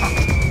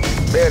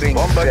 Bearing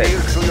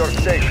bombardiers to your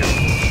station.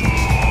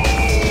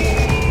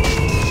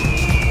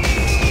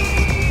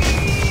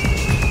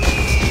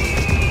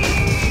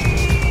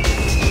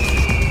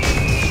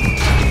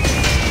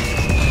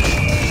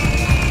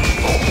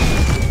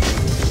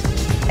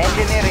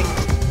 Engineering.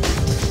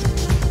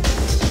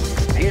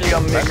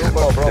 Helium mix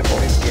optimal.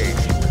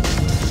 Engaged.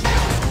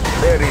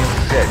 Bearing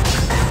set.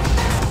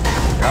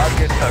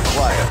 Target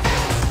acquired.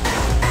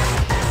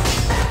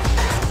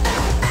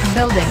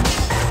 Building.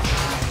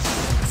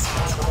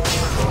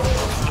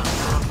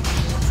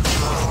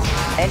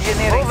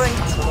 Engineering. Moving.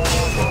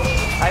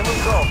 I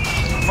will go.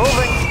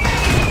 Moving.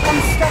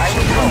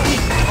 Construction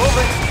complete.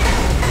 Moving.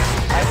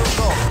 I will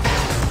go.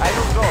 I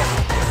will go.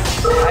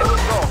 I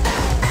will go.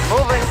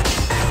 Moving.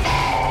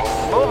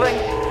 Moving.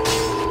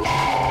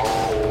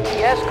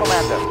 Yes,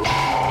 Commander.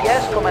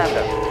 Yes,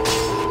 Commander.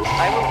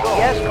 I will go.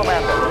 Yes,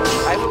 Commander.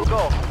 I will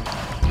go.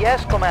 Yes,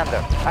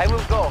 Commander. I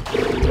will go.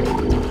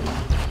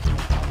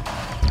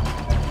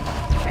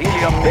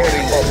 Helium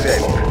bearing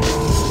set.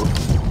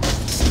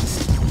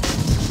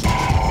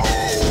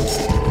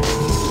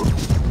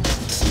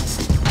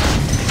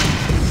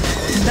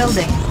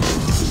 Building.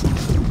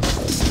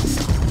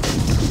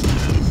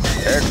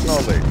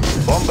 Acknowledge.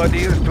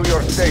 Bombardiers to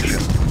your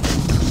station.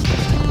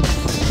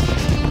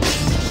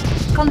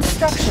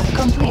 Construction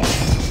complete.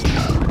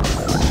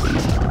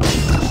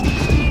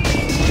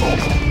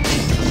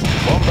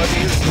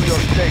 Bombardiers to your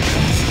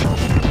station.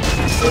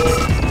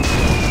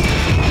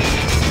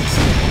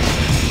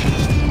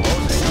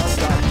 Closing on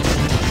target.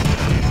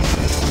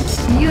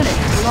 Unit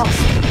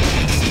lost.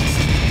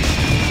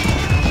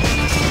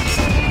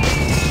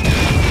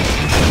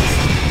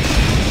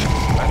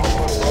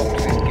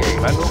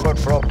 Maneuver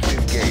props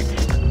engaged.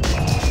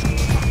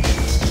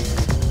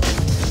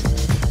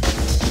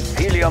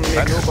 Helium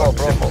mix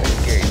optimal.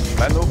 Engaged.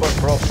 Maneuver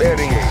prop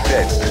bearing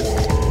set.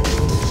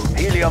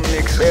 Helium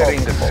mix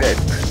bearing set.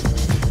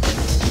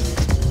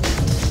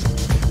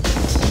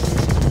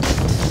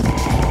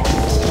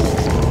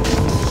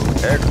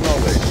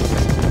 Acknowledge.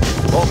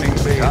 Bombing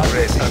bay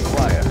ready.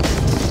 Acquired.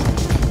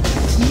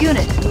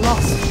 Unit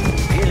lost.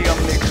 Helium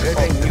mix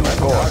setting new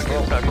course.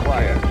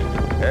 Acquired.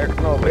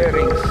 Acknowledge.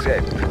 Bearing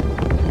set.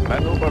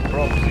 Maneuver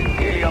props in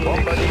helium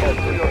mix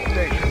to your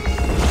station.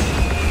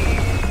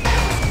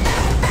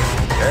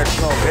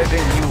 Acknowledge.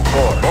 Setting new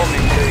course.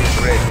 Bombing base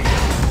ready.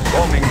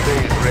 Bombing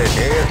base ready.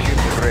 Airship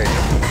ready.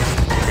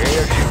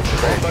 Airship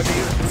ready.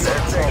 Bombardiers to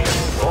their station.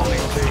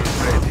 Bombing base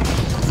ready.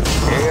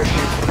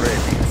 Airship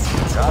ready.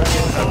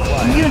 Target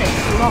acquired. Unit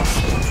lost.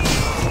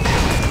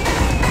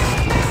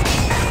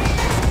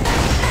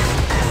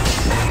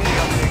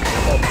 Helium mix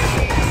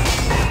optimal.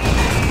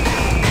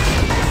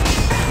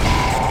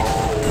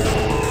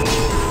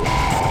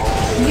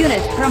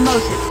 Unit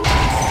promoted.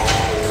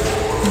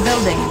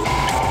 Building.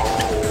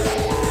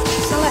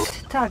 Select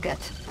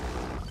target.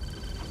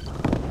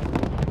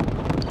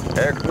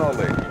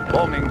 Acknowledge.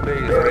 Bombing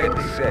base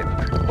ready set.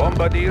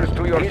 Bombardiers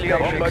to your station.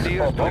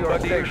 Bombardiers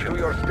to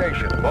your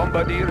station.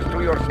 Bombardiers to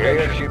your station.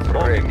 Airship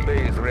bombing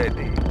base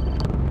ready.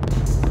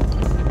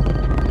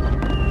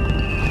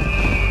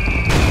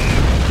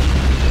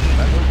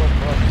 Maneuver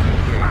props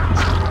engaged.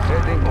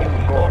 Setting new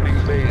bombing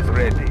base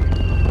ready.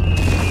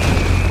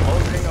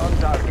 Closing on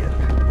target.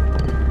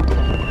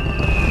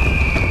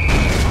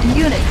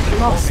 Unit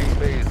lost. Bombing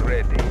base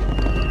ready.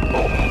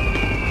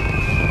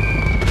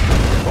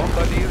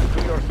 Bombardiers to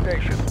your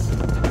station.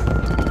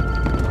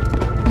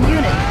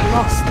 Unit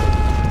lost.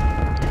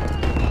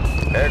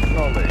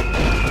 Acknowledge.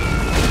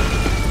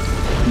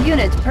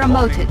 Unit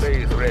promoted.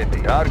 Bombing base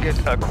ready.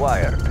 Target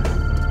acquired.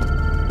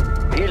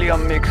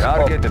 Helium mix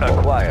target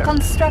acquired.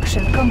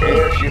 Construction complete.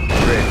 Airship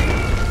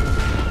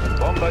ready.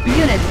 Bombardment.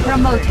 Unit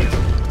promoted.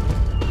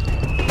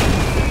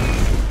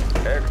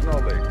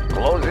 Acknowledged.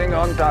 Closing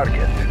on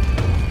target.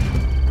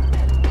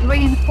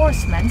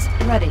 Reinforcements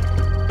ready.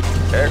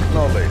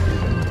 Acknowledged.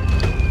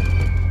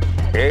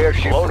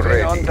 Airship closing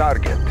ready. On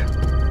target.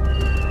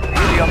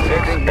 Helium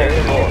mixing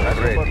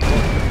ready.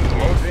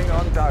 Closing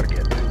on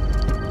target.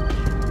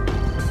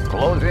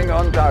 Closing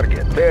on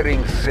target.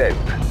 Bearing set.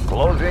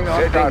 Closing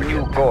on setting target.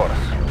 New course.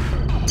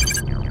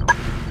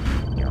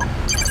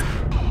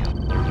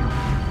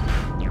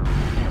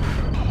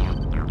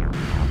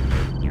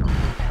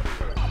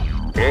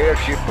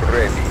 Airship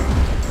ready.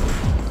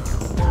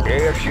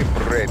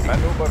 Airship ready.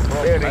 Maneuver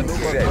from bearing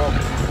set.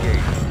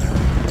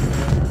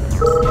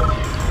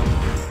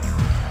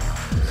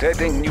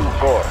 Setting new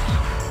course.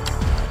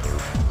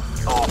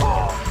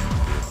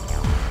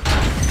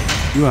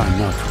 You are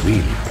not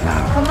really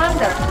plowing.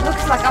 Commander,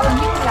 looks like our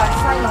nuclear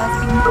silo has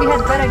been... We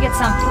had better get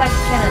some flag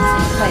cannons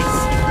in place.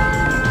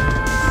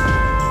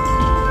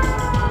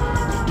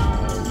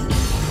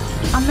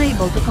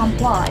 Unable to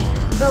comply.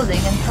 Building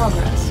in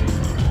progress.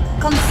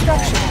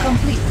 Construction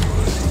complete.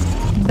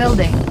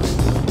 Building.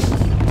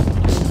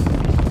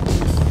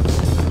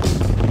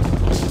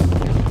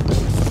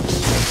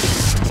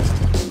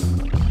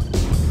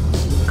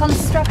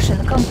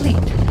 Construction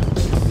complete.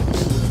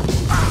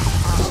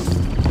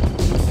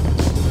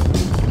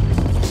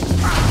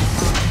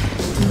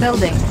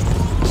 Building.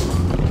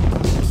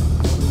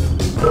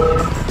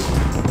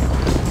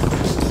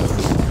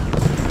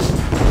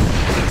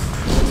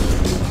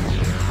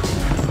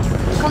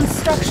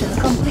 Construction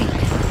complete.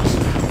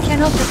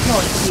 Cannot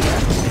deploy here.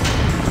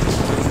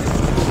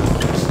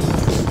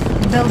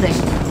 Building.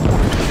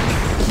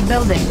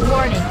 Building.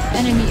 Warning.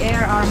 Enemy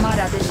air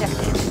armada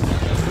detected.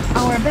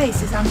 Our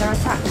base is under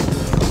attack.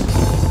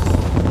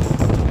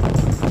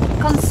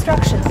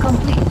 Construction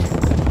complete.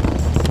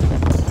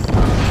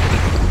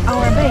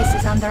 Our base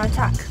is under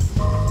attack.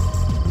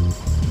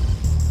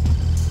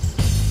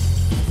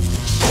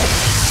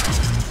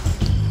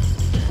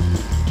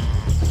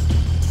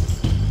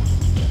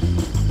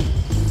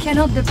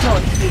 Cannot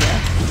deploy here.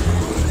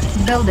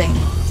 Building.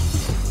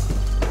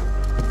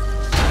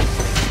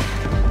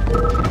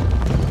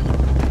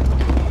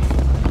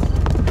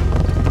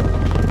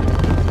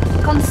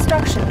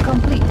 Construction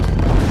complete.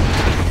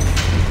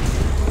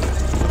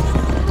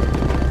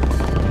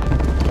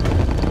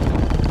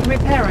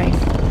 Repairing.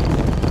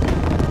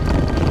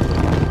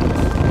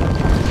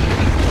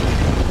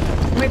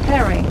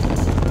 Repairing.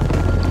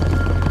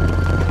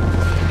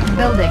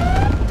 Building.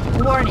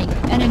 Warning,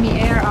 enemy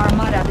air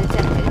armada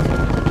detected.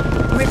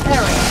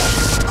 Repairing.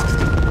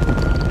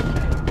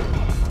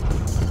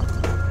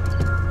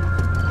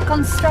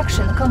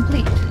 Construction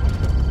complete.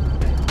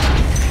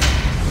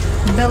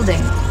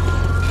 Building.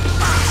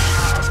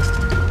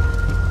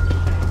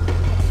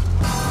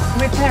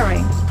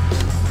 Repairing.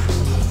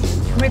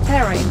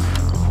 Repairing.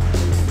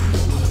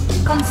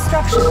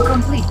 Construction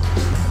complete.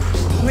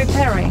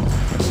 Repairing.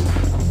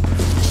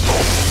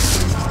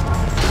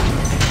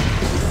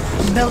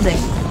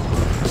 Building.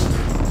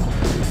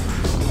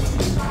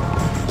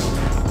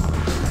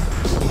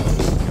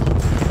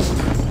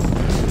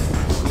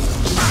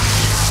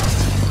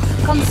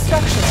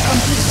 Construction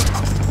complete.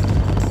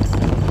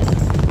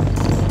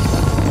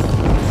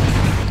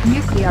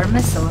 Nuclear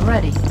missile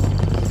ready.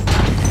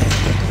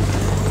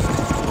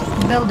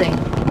 Building.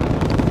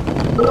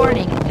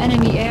 Warning,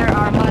 enemy air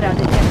armada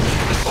detected.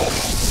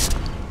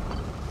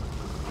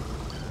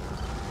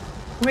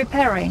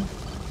 Repairing.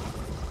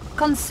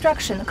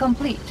 Construction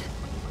complete.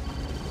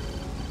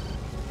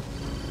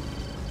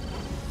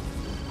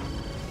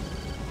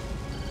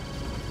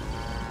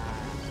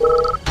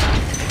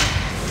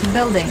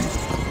 Building.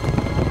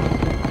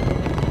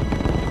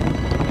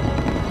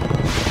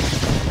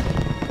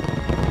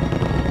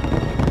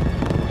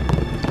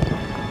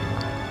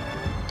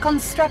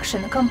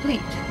 Construction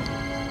complete.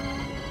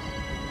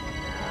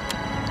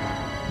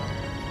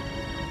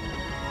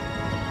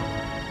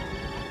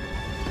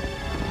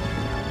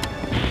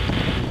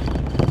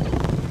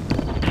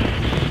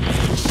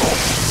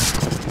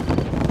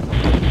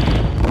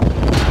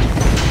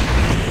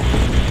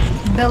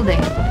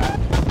 Building.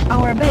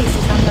 Our base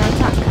is under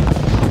attack.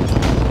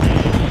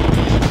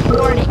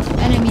 Warning,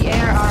 enemy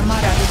air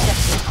armada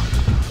detected.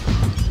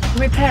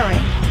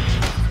 Repairing.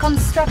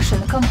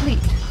 Construction complete.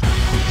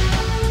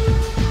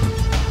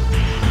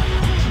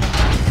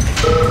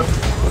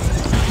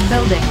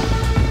 Building.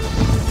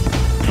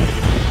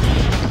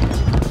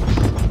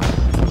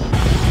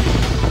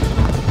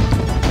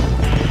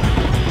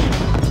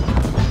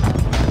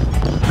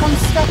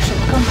 Construction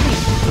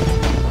complete.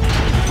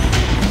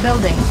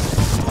 Building.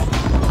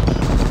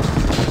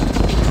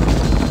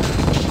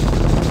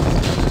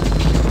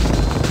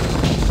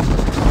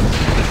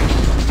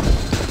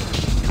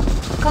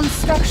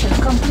 Construction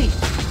complete.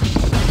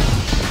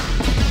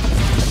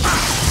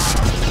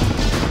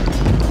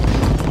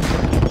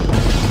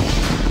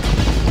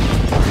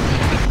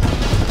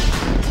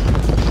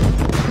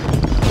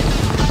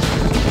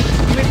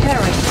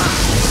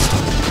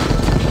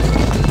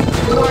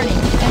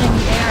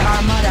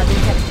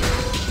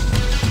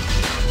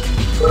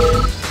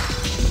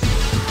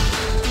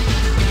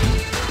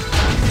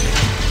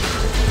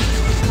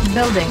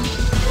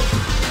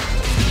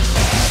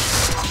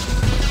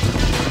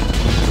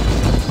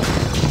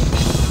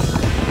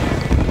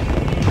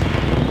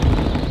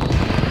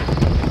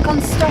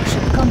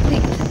 Construction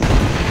complete.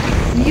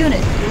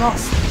 Unit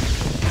lost.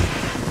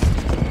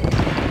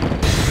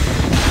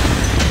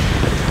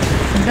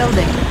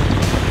 Building.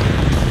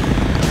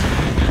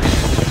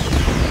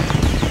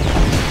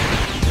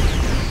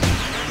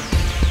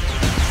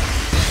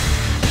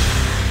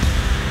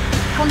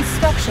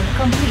 Construction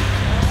complete.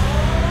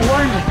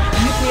 Warning,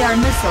 nuclear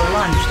missile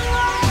launched.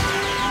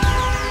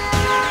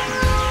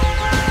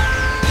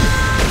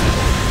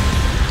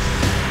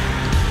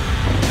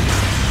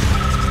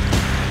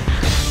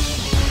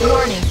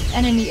 Warning,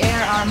 enemy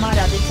air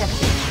armada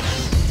detected.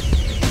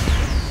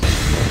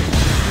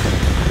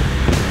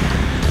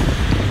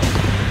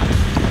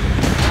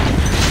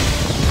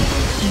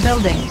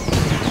 Building.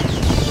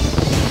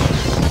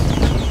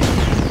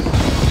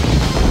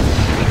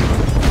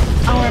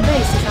 Our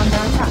base is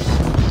under attack.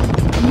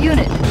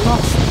 Unit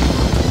lost.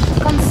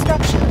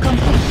 Construction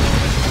complete.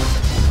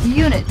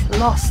 Unit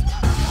lost.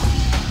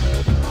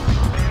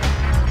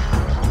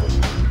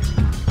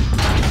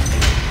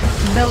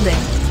 Building.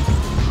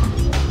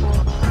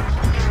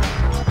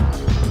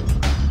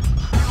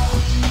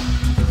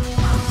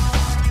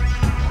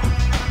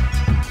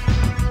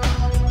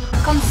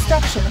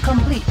 Construction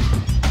complete.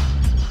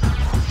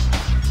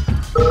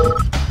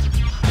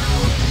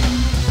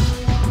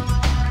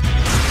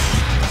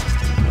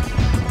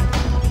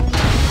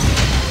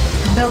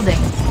 Building.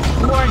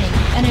 Warning,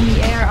 enemy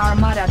air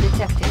armada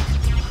detected.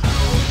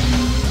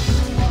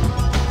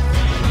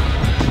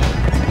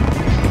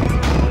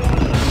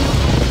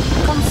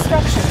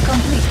 Construction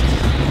complete.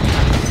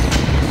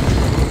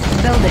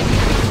 Building.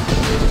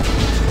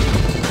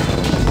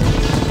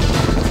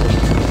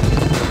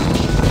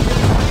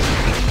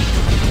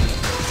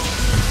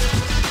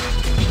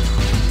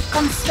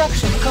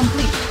 Construction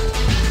complete.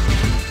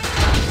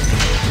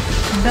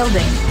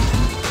 Building.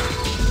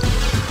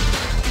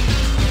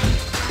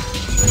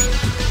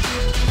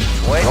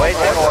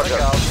 Waiting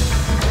order.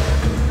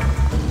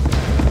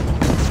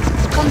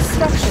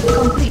 Construction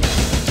complete.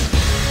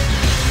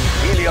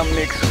 Helium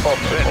mix up.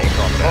 Ready,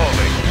 combat.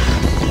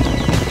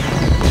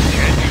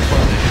 Changing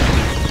position.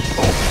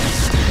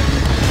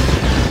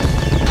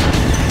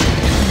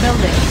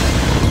 Building.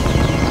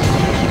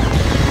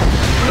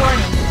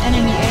 Warning,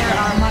 enemy air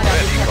armada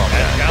Ready, detected.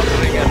 combat.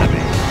 Encountering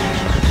enemy.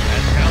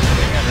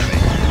 Encountering enemy.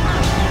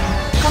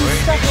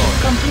 Construction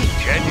complete.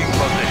 Changing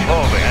position.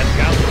 Moving.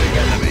 Encountering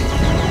enemy.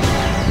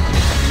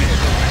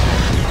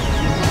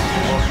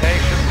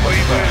 Location. We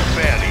were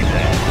barely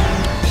there.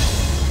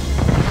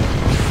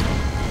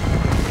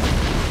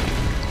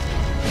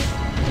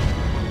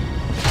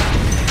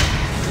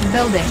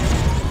 Building.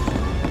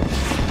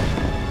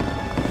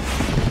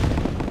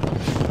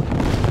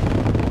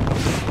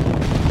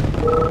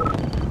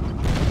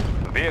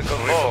 Vehicle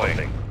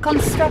moving.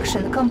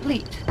 Construction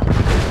complete.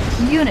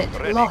 Unit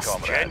Ready, lost.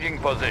 combat. Changing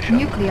position.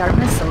 Nuclear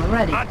missile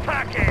ready.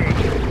 Attacking.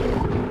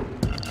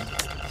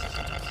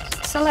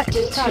 Select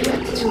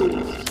target.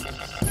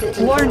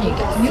 Warning,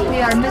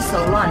 nuclear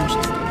missile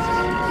launched.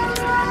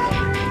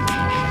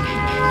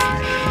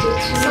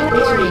 Select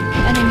warning,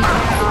 enemy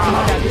air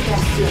armada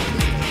detected.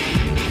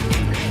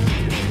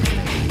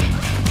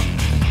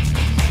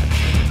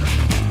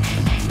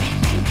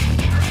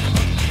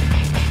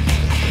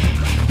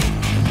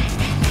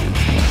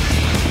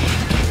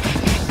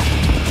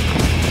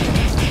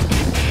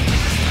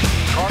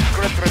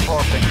 Conscript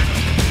reporting.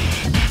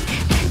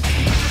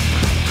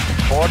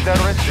 Order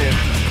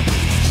received.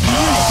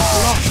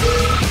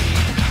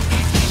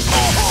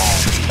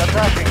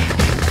 Attacking.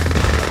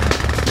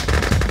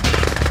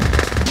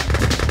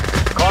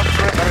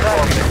 Conscript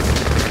reporting.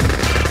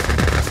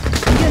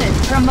 Unit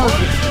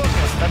promoted.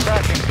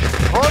 Attacking.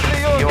 For the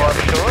Union. You are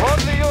sure? For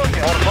the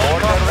Union.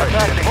 Order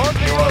attacking. For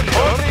the Union.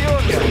 For the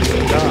Union.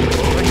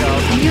 Moving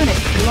out.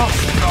 Unit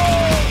lost.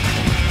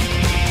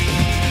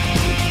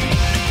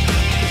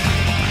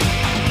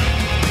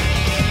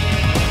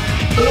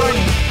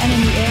 Warning,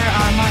 enemy air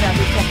armada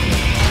detected.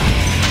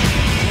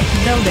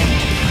 Building.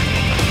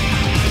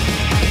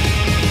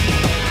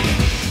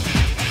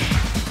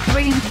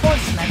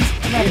 Reinforcements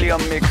ready.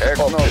 Helium mix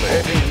acknowledged.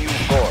 Heading new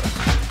course.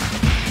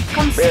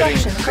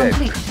 Construction bearing set.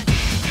 complete.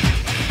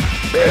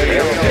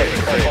 Barrier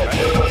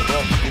maneuver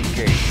drops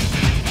engaged.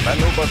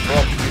 Maneuver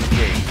drops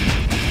engaged.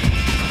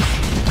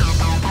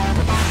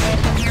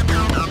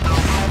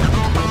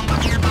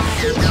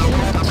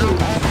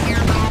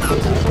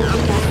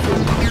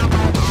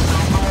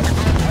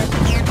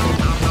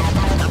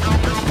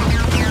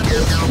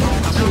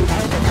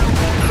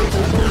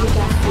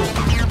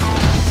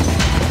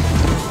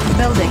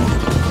 Building.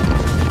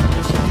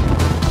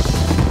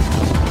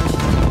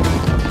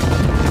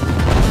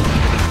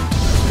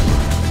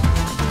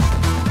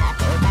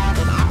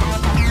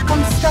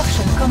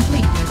 Construction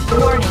complete.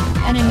 Warning,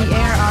 enemy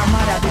air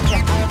armada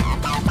detected.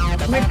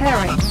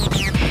 Repairing.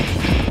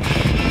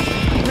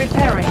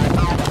 Repairing.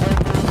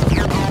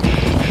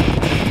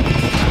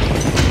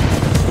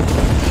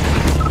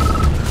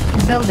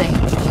 Building.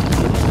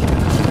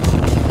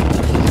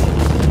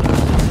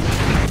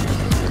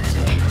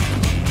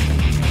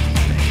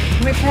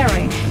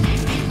 Repairing.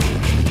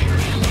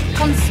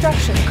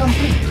 Construction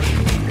complete.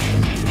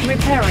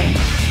 Repairing.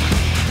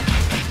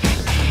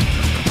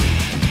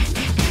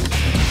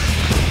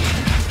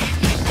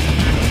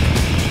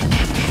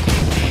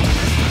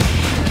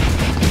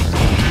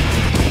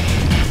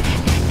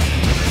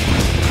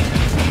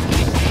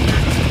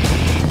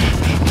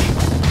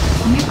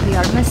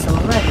 Nuclear missile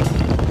ready.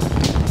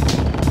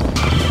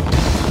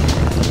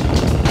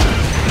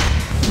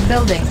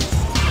 Building.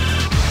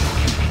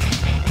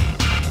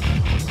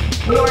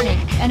 Warning,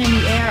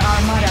 enemy air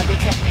armada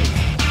detected.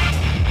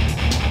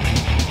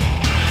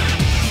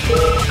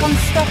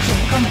 Construction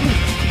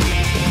complete.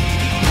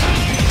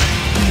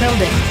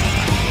 Building.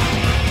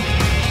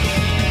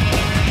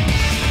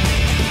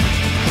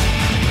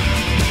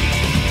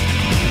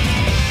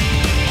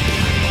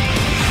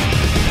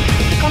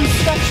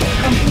 Construction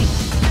complete.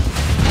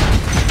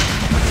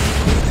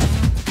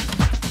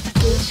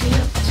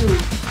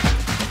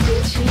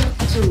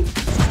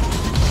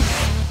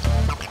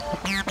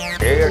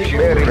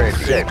 Airship ready.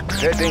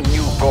 Setting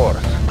new course.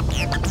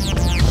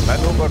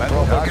 Maneuver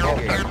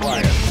target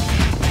acquired.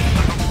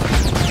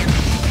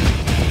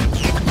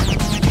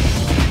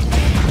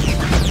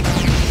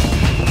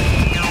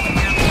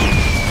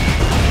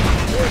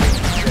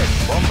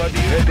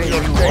 Bombardier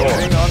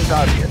setting on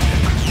target.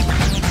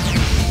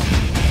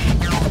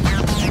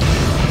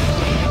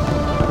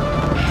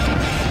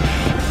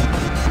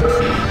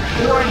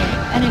 Warning,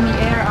 enemy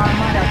air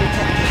armada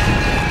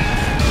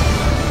detected.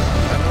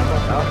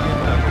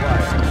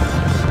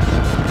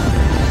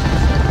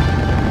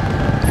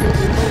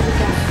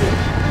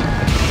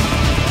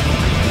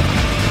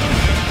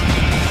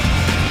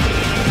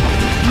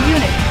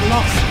 Unit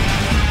lost.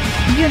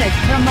 Unit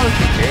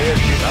promoted.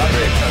 Airship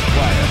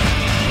acquired.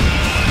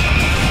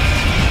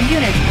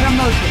 Unit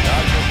promoted.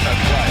 Target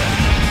acquired.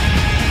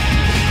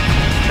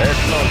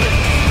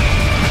 Acknowledged.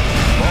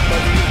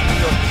 Bombardier to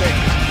your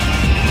station.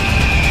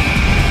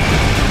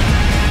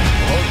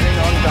 Closing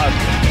on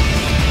target.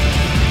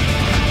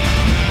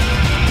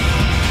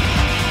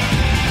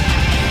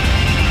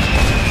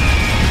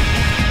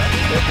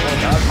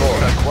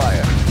 Target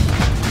acquired.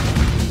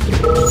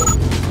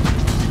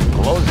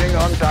 Closing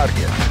on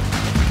target.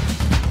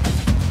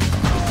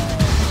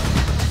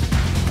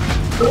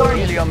 Warning,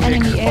 Helium enemy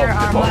mix air of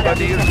the armada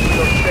bombardier to detected.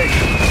 your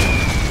station.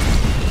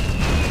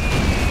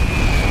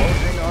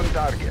 Closing on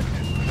target.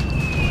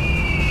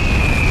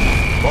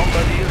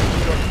 Bombardier to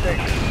your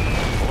station.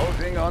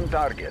 Closing on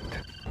target.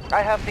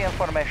 I have the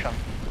information.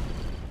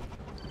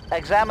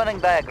 Examining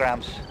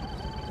diagrams.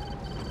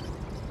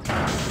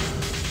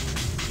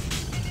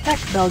 Tech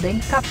building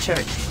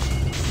captured.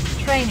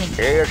 Training.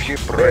 Airship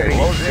ready.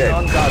 Closing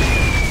on target.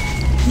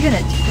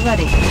 Unit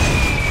ready.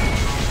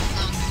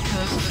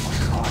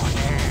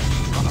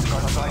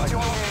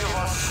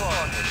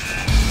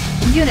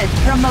 Unit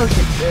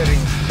promoted. Bearing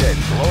set.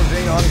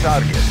 Closing on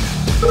target.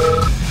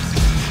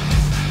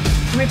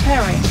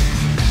 Repairing.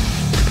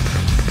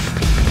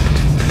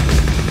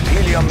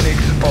 Helium mix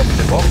of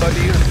the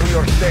bombardier to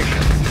your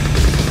station.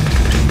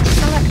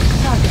 Select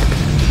target.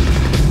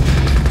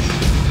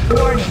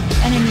 Warning,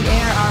 enemy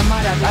air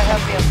armada I detected.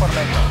 have the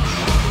information.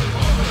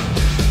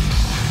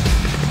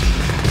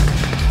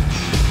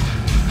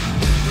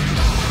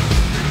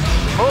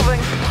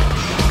 Moving.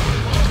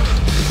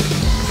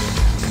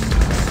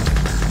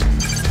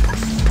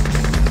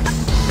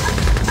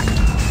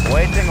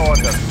 Waiting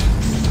order.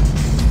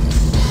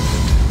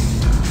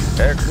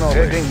 Acknowledged.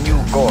 Setting new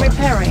course.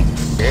 Repairing.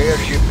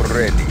 Airship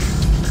ready.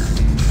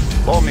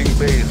 Bombing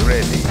base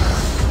ready.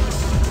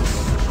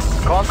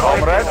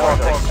 Comrade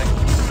reporting.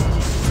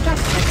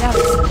 Structure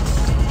garrison.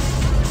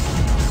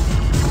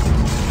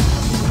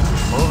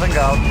 Moving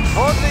out.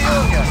 For the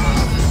Union.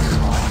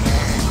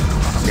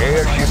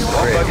 Airship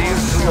bombardier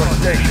to your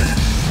station.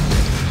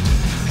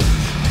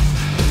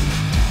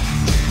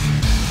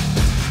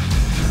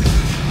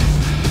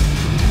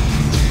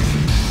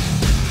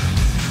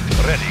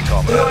 Ready,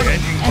 comrade.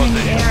 Warning,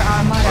 enemy air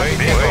armada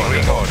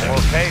detected.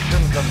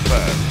 Location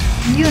confirmed.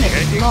 Unit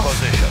Changing lost.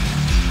 position.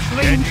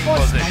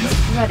 Reinforcements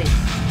ready.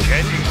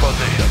 Changing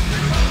position.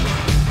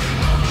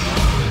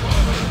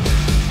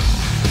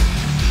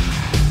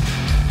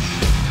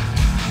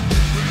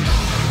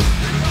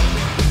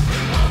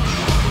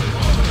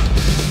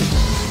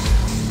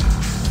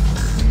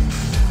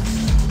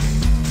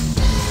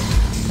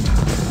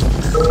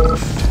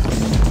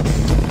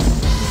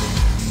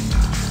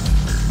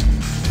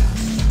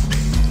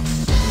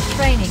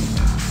 Training.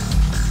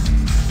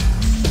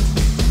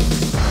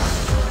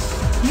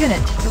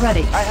 Unit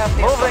ready. I have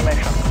the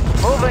information.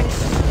 Moving.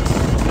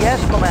 Yes,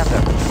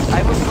 Commander.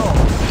 I will go.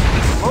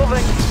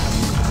 Moving.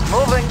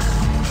 Moving.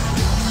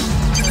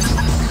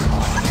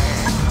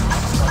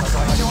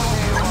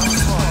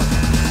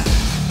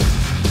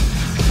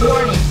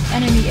 Warning,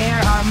 enemy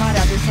air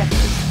armada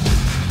detected.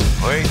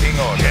 Waiting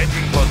on.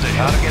 Changing position.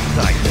 Target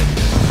sighted.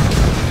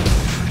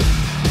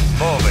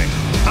 Moving.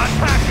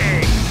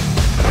 Attacking!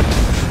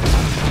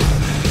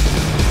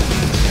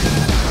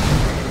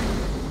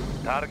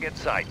 Target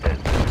sighted.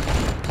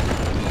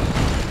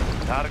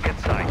 Target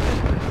sighted.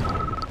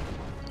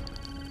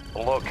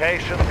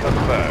 Location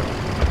confirmed.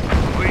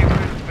 We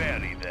will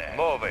bury them.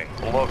 Moving.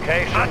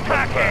 Location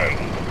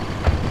confirmed.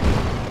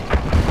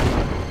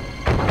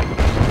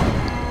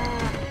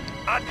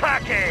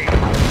 Attacking!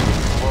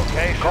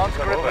 Location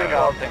Conscript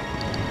routing.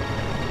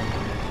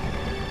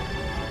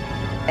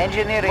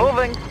 Engineering.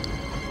 Moving.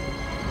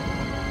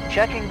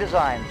 Checking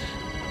designs.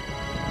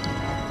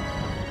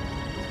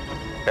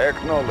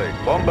 Acknowledge.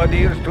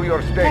 Bombardiers to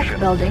your Tech station.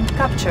 building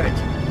captured.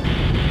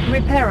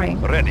 Repairing.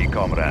 Ready,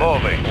 comrade.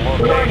 Moving.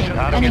 Warning, Location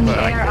enemy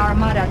target air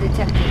armada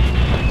detected.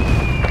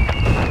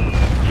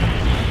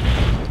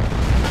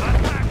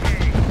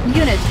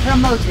 Unit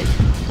promoted.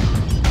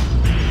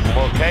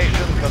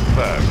 Location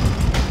confirmed.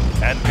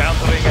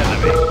 Encountering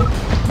enemy.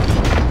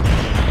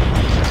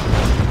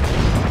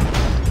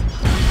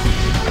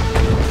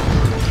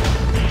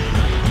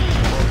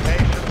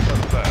 Location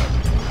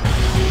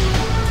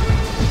confirmed.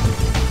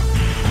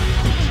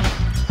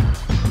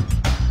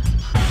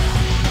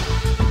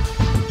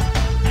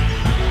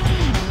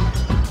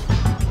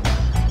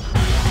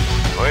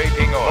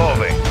 Waiting order.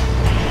 Moving.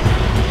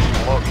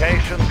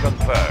 Location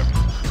confirmed.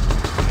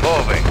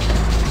 Moving.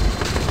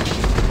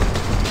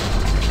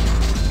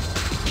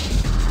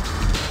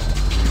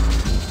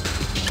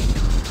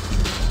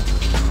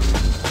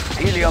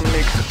 Helium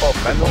mix of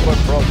maneuver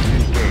props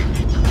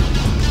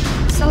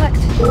engaged. Select.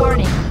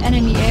 Warning,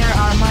 enemy air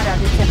armada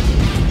detected.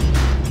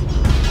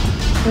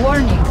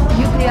 Warning,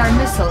 nuclear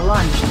missile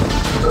launched.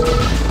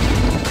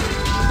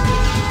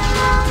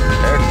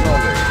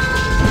 Acknowledge.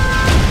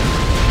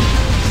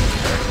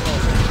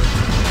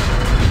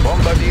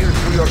 Bombardiers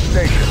to your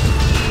station.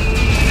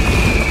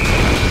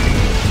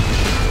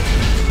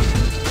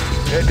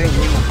 Setting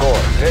new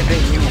course.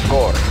 Setting new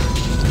course.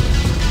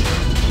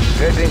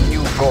 Setting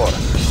new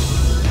course.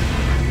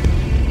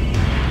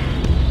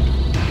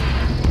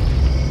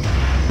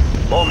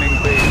 Bombing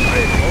base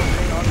ready.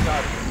 Moving on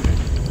target.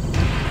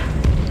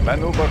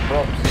 Maneuver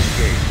props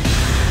engaged.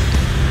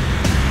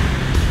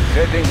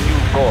 Setting new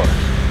course.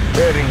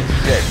 Bearing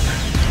set.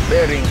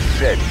 Bearing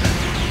set.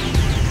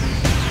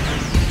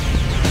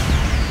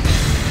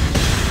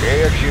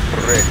 Airship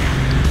ready.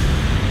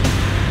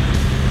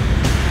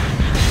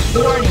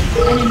 Warning,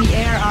 enemy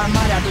air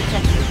armada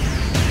detected.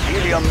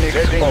 Helium mix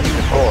setting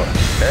new course.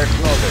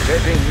 Acknowledge.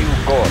 Setting new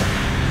course.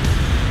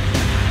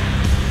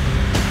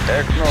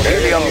 Acknowledge.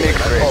 Helium mix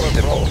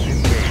possible.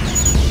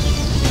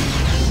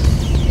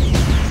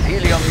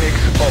 Helium mix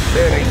of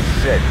bearing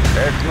set.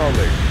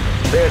 Acknowledge.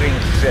 Bearing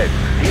set.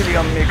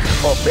 Helium mix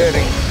of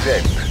bearing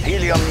set.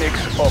 Helium mix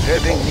of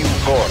setting new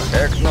course.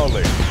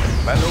 Acknowledge.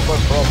 Maneuver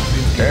props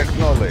in.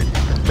 Acknowledge.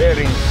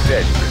 Bearing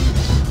set.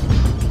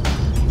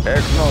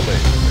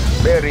 Acknowledge.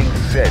 Bearing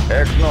set.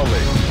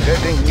 Acknowledge.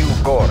 Setting new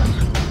course.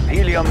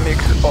 Helium mix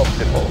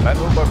optimal.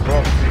 Maneuver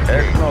props.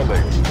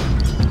 Acknowledge.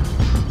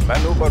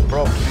 Maneuver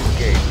props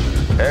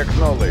engaged.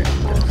 Acknowledge.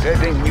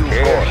 Setting new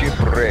course. Airship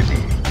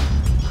ready.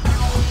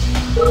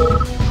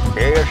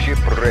 Airship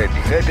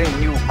ready. Setting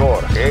new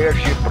course.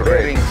 Airship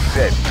bearing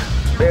set.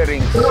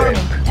 Bearing Warning,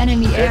 set.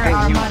 enemy air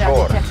Setting new armada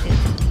course. detected.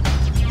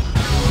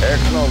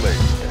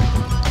 Acknowledged.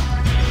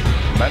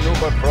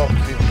 Maneuver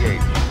props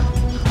engaged.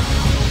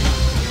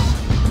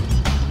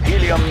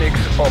 Helium mix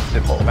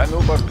optimal.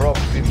 Maneuver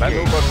props engaged.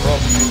 Maneuver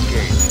props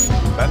engaged.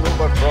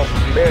 Maneuver props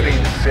engaged.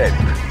 Bearing set.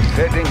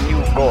 Setting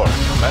new course.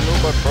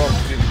 Maneuver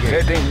props engaged.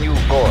 Setting new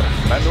course.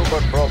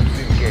 Maneuver props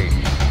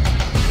engaged.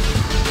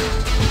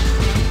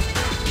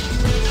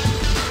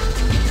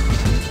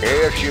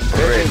 Airship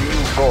ready. Setting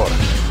new course.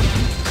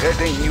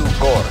 Setting new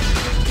course.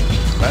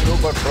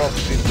 Maneuver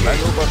props engaged.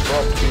 Maneuver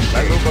props engaged.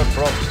 Maneuver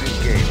props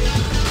engaged.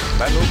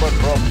 Maneuver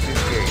props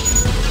engaged.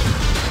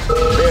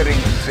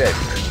 Bearing set.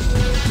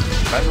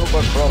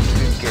 Maneuver props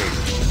engaged.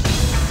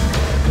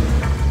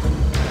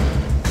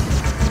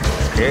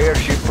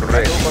 Airship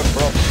ready. Maneuver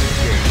props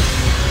engaged.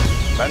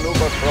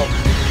 Maneuver props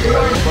engaged.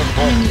 Maneuver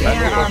props. Enemy air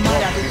Maneuver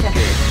armada props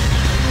detected. engaged.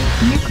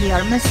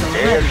 Nuclear missile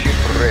ready. Airship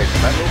ready.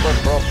 Maneuver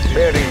props.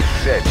 Bearing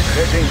set.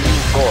 Setting new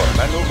course.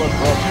 Maneuver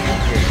props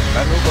engaged.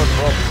 Maneuver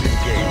props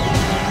engaged.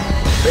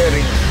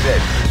 Bearing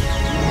set.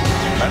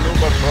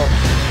 Maneuver props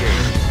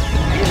engaged.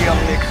 Helium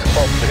mix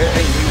of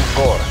setting new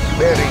course.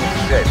 Bearing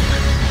set.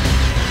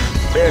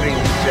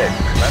 Bearing set.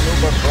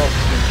 Maneuver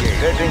props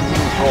engaged. Setting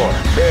new course.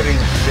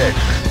 Bearing set.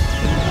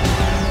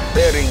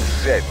 Bearing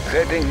set.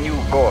 Setting new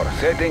course.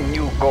 Setting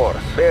new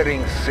course.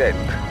 Bearing set.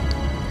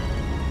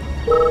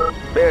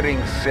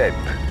 Bearing set.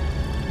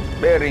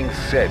 Bearing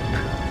set.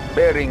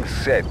 Bearing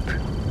set.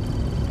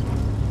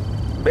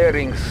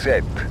 Bearing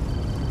set.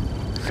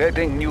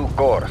 Setting new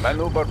course.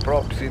 Maneuver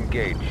props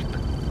engaged.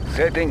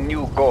 Setting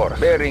new course.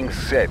 Bearing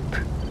set.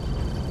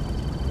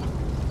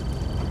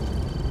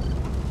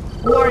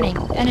 Warning,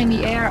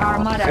 enemy air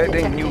armada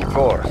Setting new detected.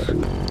 course.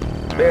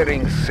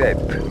 Bearing set.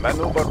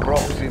 Maneuver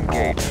props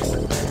engaged.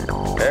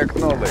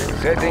 Acknowledge.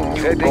 Setting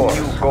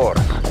new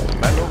course.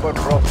 Maneuver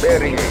props.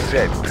 Bearing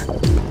set.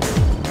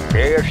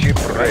 Airship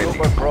ready.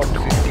 Maneuver props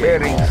engaged.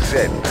 Bearing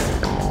set.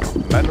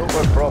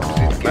 Maneuver props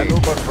engaged.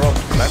 Maneuver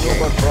props.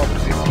 Maneuver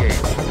props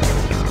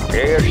engaged.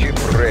 Airship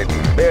ready.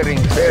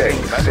 Bearing set.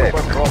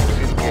 Maneuver props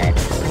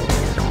engaged.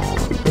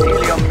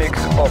 Helium mix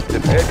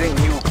optimal. Heading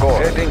new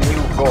course. Heading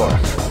new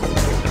course.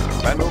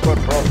 Maneuver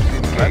props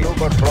engaged.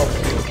 Maneuver props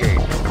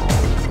engaged.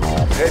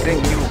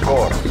 Heading new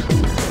course.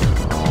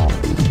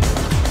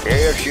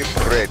 Airship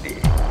ready.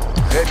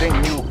 Setting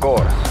new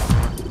course.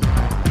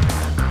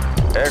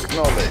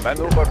 Acknowledge.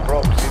 Maneuver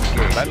props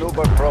engaged.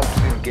 Maneuver props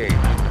engaged.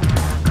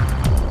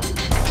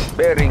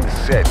 Bearing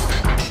set.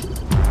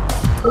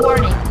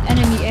 Warning,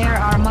 enemy air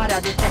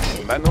armada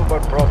detected. Maneuver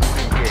props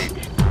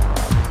engaged.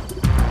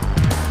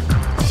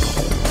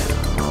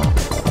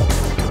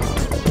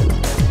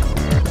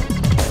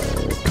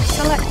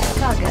 Select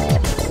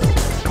target.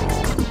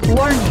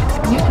 Warning,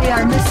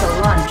 nuclear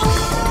missile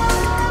launched.